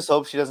 Let's just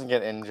hope she doesn't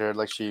get injured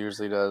like she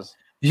usually does.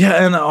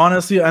 Yeah, and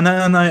honestly, and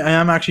I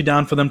am actually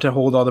down for them to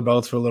hold all the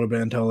belts for a little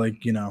bit until,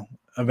 like, you know,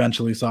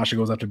 eventually Sasha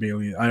goes after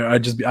Bayley. I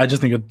just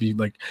think it'd be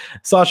like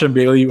Sasha and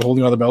Bayley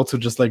holding all the belts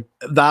would just like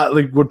that,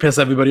 like, would piss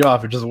everybody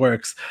off. It just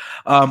works.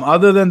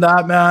 Other than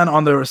that, man,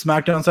 on the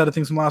SmackDown side of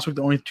things from last week,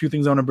 the only 2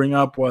 things I want to bring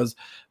up was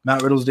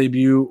Matt Riddle's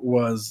debut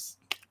was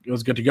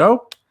good to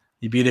go.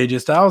 He beat AJ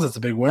Styles. It's a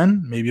big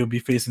win. Maybe he'll be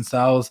facing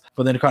Styles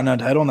for the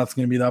Intercontinental title, and that's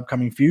going to be the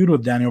upcoming feud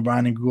with Daniel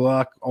Bryan and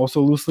Gulak also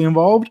loosely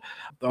involved.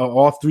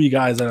 All 3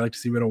 guys that I like to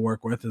see Riddle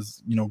work with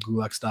is, you know,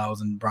 Gulak,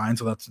 Styles, and Bryan,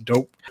 so that's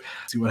dope.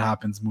 See what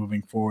happens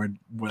moving forward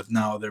with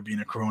now there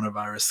being a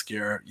coronavirus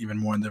scare even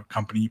more in the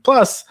company,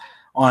 plus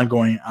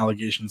ongoing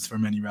allegations for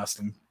many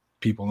wrestling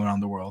people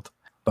around the world.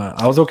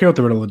 But I was okay with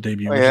the Riddle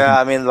debut. Yeah,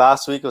 I mean,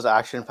 last week was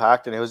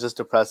action-packed, and it was just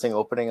depressing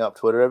opening up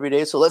Twitter every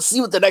day. So let's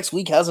see what the next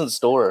week has in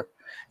store.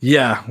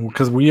 Yeah,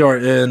 because we are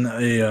in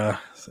a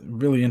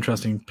really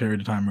interesting period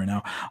of time right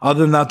now.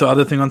 Other than that, the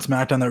other thing on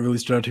SmackDown that really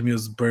stood out to me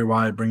was Bray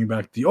Wyatt bringing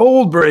back the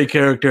old Bray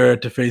character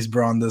to face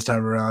Braun this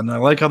time around. And I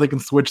like how they can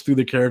switch through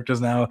the characters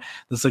now.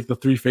 It's like the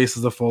 3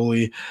 faces of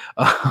Foley.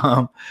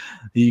 The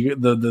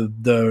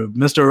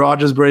Mr.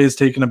 Rogers Bray is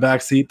taking a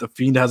back seat. The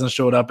Fiend hasn't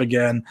showed up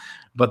again,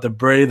 but the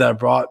Bray that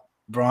brought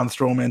Braun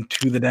Strowman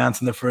to the dance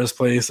in the first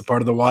place, a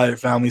part of the Wyatt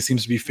family,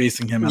 seems to be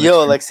facing him.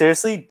 Like,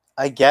 seriously,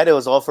 I get it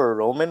was all for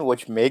Roman,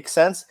 which makes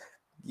sense.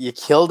 You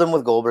killed him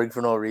with Goldberg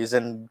for no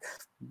reason,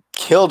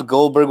 killed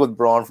Goldberg with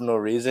Braun for no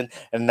reason,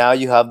 and now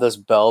you have this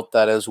belt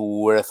that is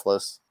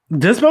worthless.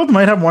 This belt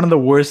might have one of the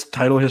worst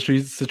title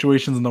history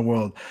situations in the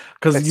world,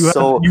 because you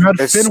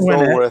had Finn win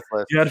it,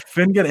 you had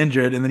Finn get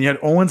injured, and then you had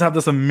Owens have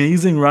this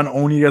amazing run,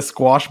 only get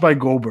squashed by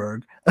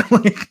Goldberg.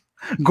 Like,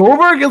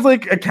 Goldberg is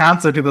like a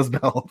cancer to this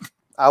belt.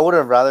 I would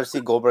have rather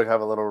see Goldberg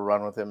have a little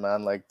run with him,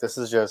 man. Like, this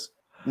is just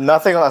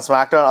nothing on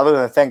SmackDown other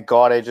than thank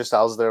God AJ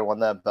Styles there won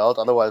that belt.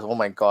 Otherwise, oh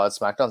my God,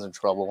 SmackDown's in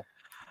trouble.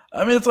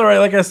 I mean, it's all right.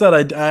 Like I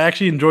said, I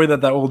actually enjoyed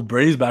that old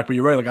Bray's back, but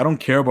you're right. Like, I don't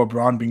care about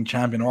Braun being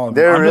champion at all.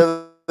 They're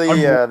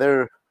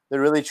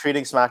really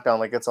treating SmackDown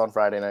like it's on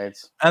Friday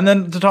nights. And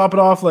then to top it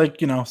off,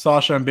 like, you know,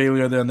 Sasha and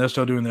Bayley are there and they're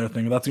still doing their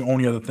thing. That's the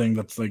only other thing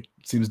that's like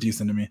seems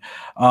decent to me.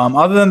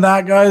 Other than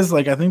that, guys,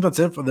 like, I think that's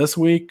it for this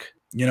week.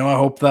 You know, I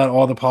hope that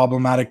all the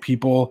problematic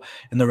people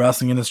in the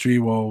wrestling industry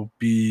will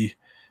be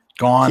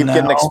gone. Keep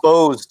getting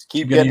exposed.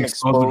 Keep getting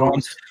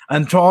exposed.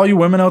 And to all you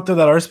women out there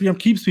that are speaking up,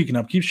 keep speaking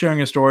up. Keep sharing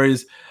your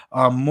stories.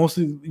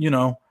 Mostly, you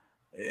know,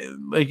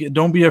 like,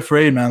 don't be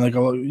afraid, man. Like,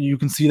 you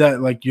can see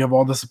that, like, you have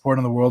all the support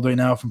in the world right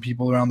now from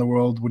people around the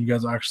world when you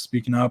guys are actually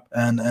speaking up,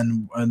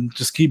 and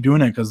just keep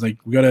doing it, because, like,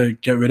 we got to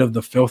get rid of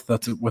the filth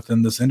that's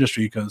within this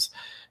industry, because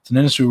it's an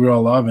industry we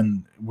all love,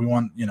 and we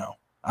want, you know,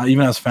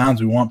 even as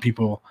fans, we want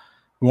to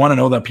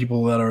know that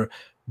people that are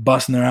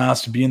busting their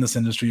ass to be in this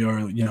industry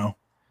are, you know,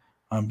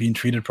 being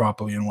treated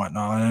properly and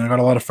whatnot. And I got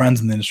a lot of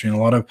friends in the industry,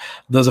 and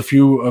there's a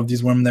few of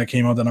these women that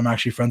came out that I'm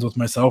actually friends with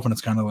myself, and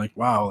it's kind of like,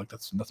 wow, like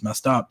that's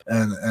messed up.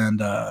 And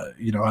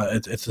you know,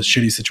 it's a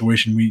shitty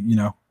situation. You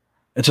know,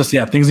 it's just,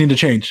 yeah, things need to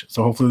change.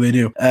 So hopefully they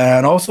do.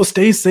 And also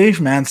stay safe,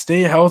 man.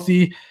 Stay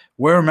healthy.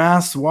 wear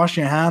masks, wash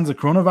your hands. The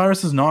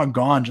coronavirus is not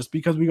gone just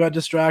because we got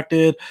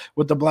distracted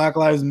with the Black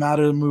Lives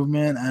Matter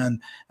movement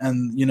and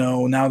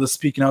now the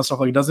speaking out stuff.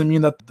 Like, it doesn't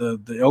mean that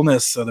the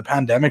illness or the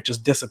pandemic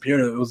just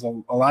disappeared. It was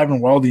alive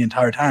and well the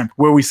entire time.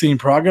 Were we seeing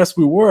progress?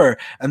 We were,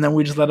 and then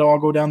we just let it all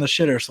go down the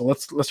shitter. So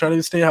let's try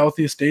to stay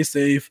healthy, stay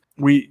safe.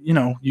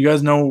 You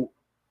guys know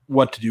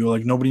what to do.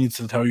 Like, nobody needs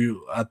to tell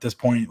you at this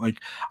point. Like,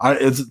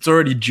 it's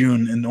already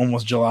June and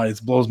almost July.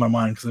 It blows my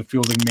mind because it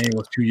feels like May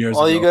was 2 years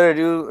ago. All you gotta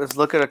do is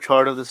look at a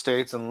chart of the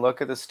states and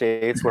look at the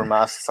states where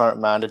masks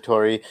aren't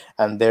mandatory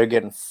and they're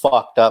getting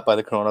fucked up by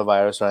the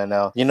coronavirus right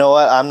now. You know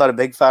what? I'm not a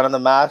big fan of the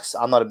masks.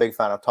 I'm not a big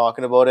fan of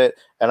talking about it,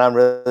 and I'm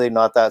really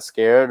not that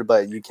scared.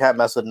 But you can't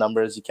mess with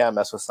numbers. You can't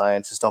mess with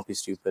science. Just don't be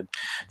stupid.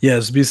 Yeah,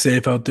 just be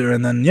safe out there.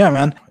 And then, yeah,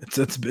 man,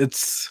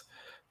 it's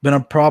been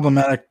a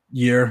problematic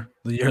year.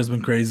 The year has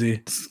been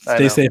crazy.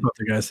 Stay safe out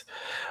there, guys.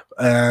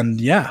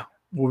 And yeah,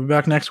 we'll be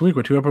back next week.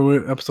 We're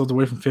 2 episodes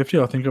away from 50.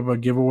 I'll think of a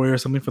giveaway or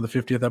something for the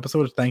 50th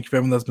episode. Thank you for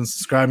everyone that's been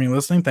subscribing and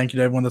listening. Thank you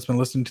to everyone that's been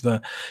listening to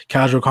the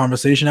Casual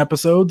Conversation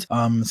episodes.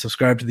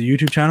 Subscribe to the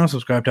YouTube channel.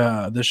 Subscribe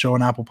to this show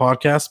on Apple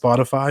Podcasts,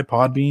 Spotify,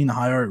 Podbean,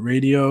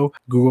 iHeartRadio,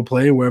 Google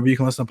Play, wherever you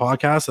can listen to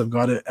podcasts. I've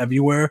got it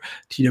everywhere.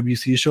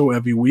 TWC show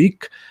every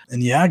week.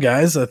 And yeah,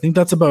 guys, I think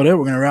that's about it.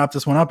 We're going to wrap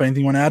this one up.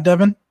 Anything you want to add,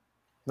 Devin?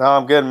 No,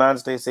 I'm good, man.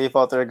 Stay safe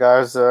out there,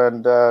 guys,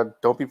 and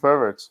don't be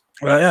perverts.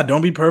 Yeah,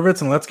 don't be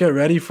perverts, and let's get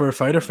ready for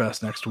Fighter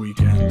Fest next week.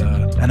 And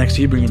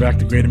NXT bringing back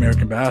the Great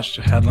American Bash,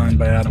 headlined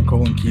by Adam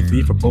Cole and Keith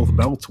Lee for both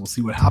belts. We'll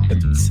see what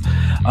happens.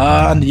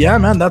 And yeah,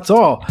 man, that's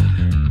all.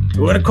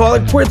 We're going to call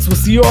it quits. We'll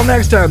see you all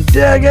next time.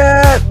 Dig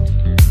it!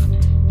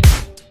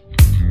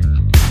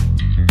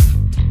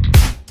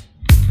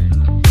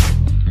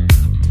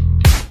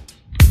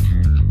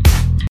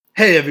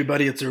 Hey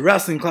everybody, it's a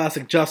Wrestling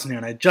Classic Justin here,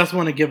 and I just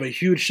want to give a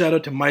huge shout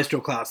out to Maestro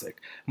Classic.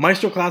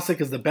 Maestro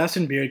Classic is the best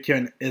in beard care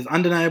and is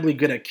undeniably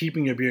good at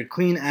keeping your beard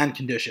clean and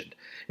conditioned.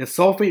 It's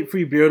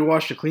sulfate-free beard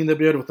wash to clean the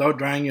beard without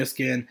drying your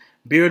skin,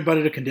 beard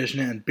butter to condition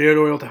it, and beard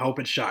oil to help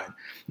it shine.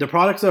 The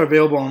products are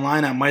available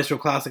online at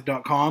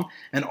maestroclassic.com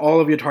and all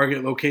of your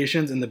target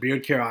locations in the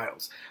beard care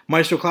aisles.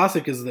 Maestro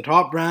Classic is the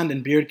top brand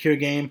in beard care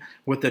game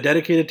with a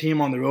dedicated team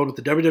on the road with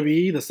the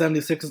WWE, the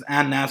 76ers,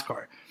 and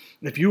NASCAR.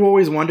 If you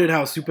always wondered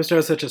how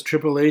superstars such as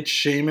Triple H,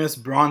 Sheamus,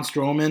 Braun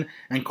Strowman,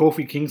 and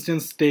Kofi Kingston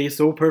stay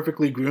so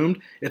perfectly groomed,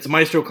 it's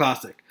Maestro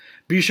Classic.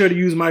 Be sure to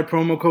use my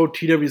promo code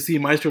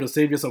TWC Maestro to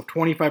save yourself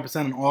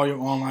 25% on all your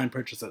online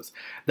purchases.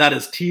 That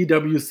is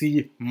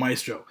TWC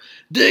Maestro.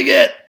 Dig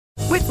it!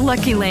 With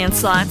Lucky Land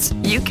Slots,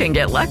 you can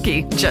get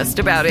lucky just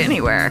about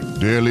anywhere.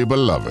 Dearly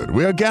beloved,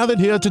 we are gathered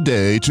here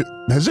today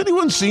to... Has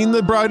anyone seen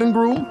the bride and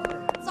groom?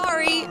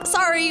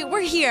 Sorry,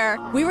 we're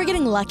here. We were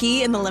getting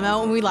lucky in the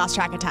limo and we lost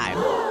track of time.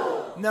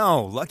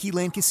 No, Lucky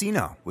Land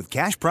Casino, with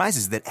cash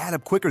prizes that add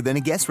up quicker than a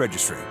guest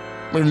registry.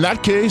 In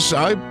that case,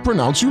 I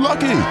pronounce you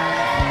lucky.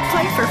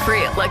 Play for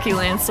free at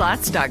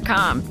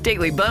LuckyLandSlots.com.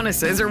 Daily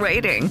bonuses are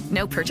waiting.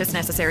 No purchase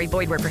necessary.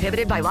 Void where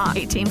prohibited by law.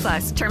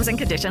 18+. Terms and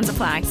conditions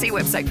apply. See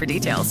website for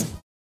details.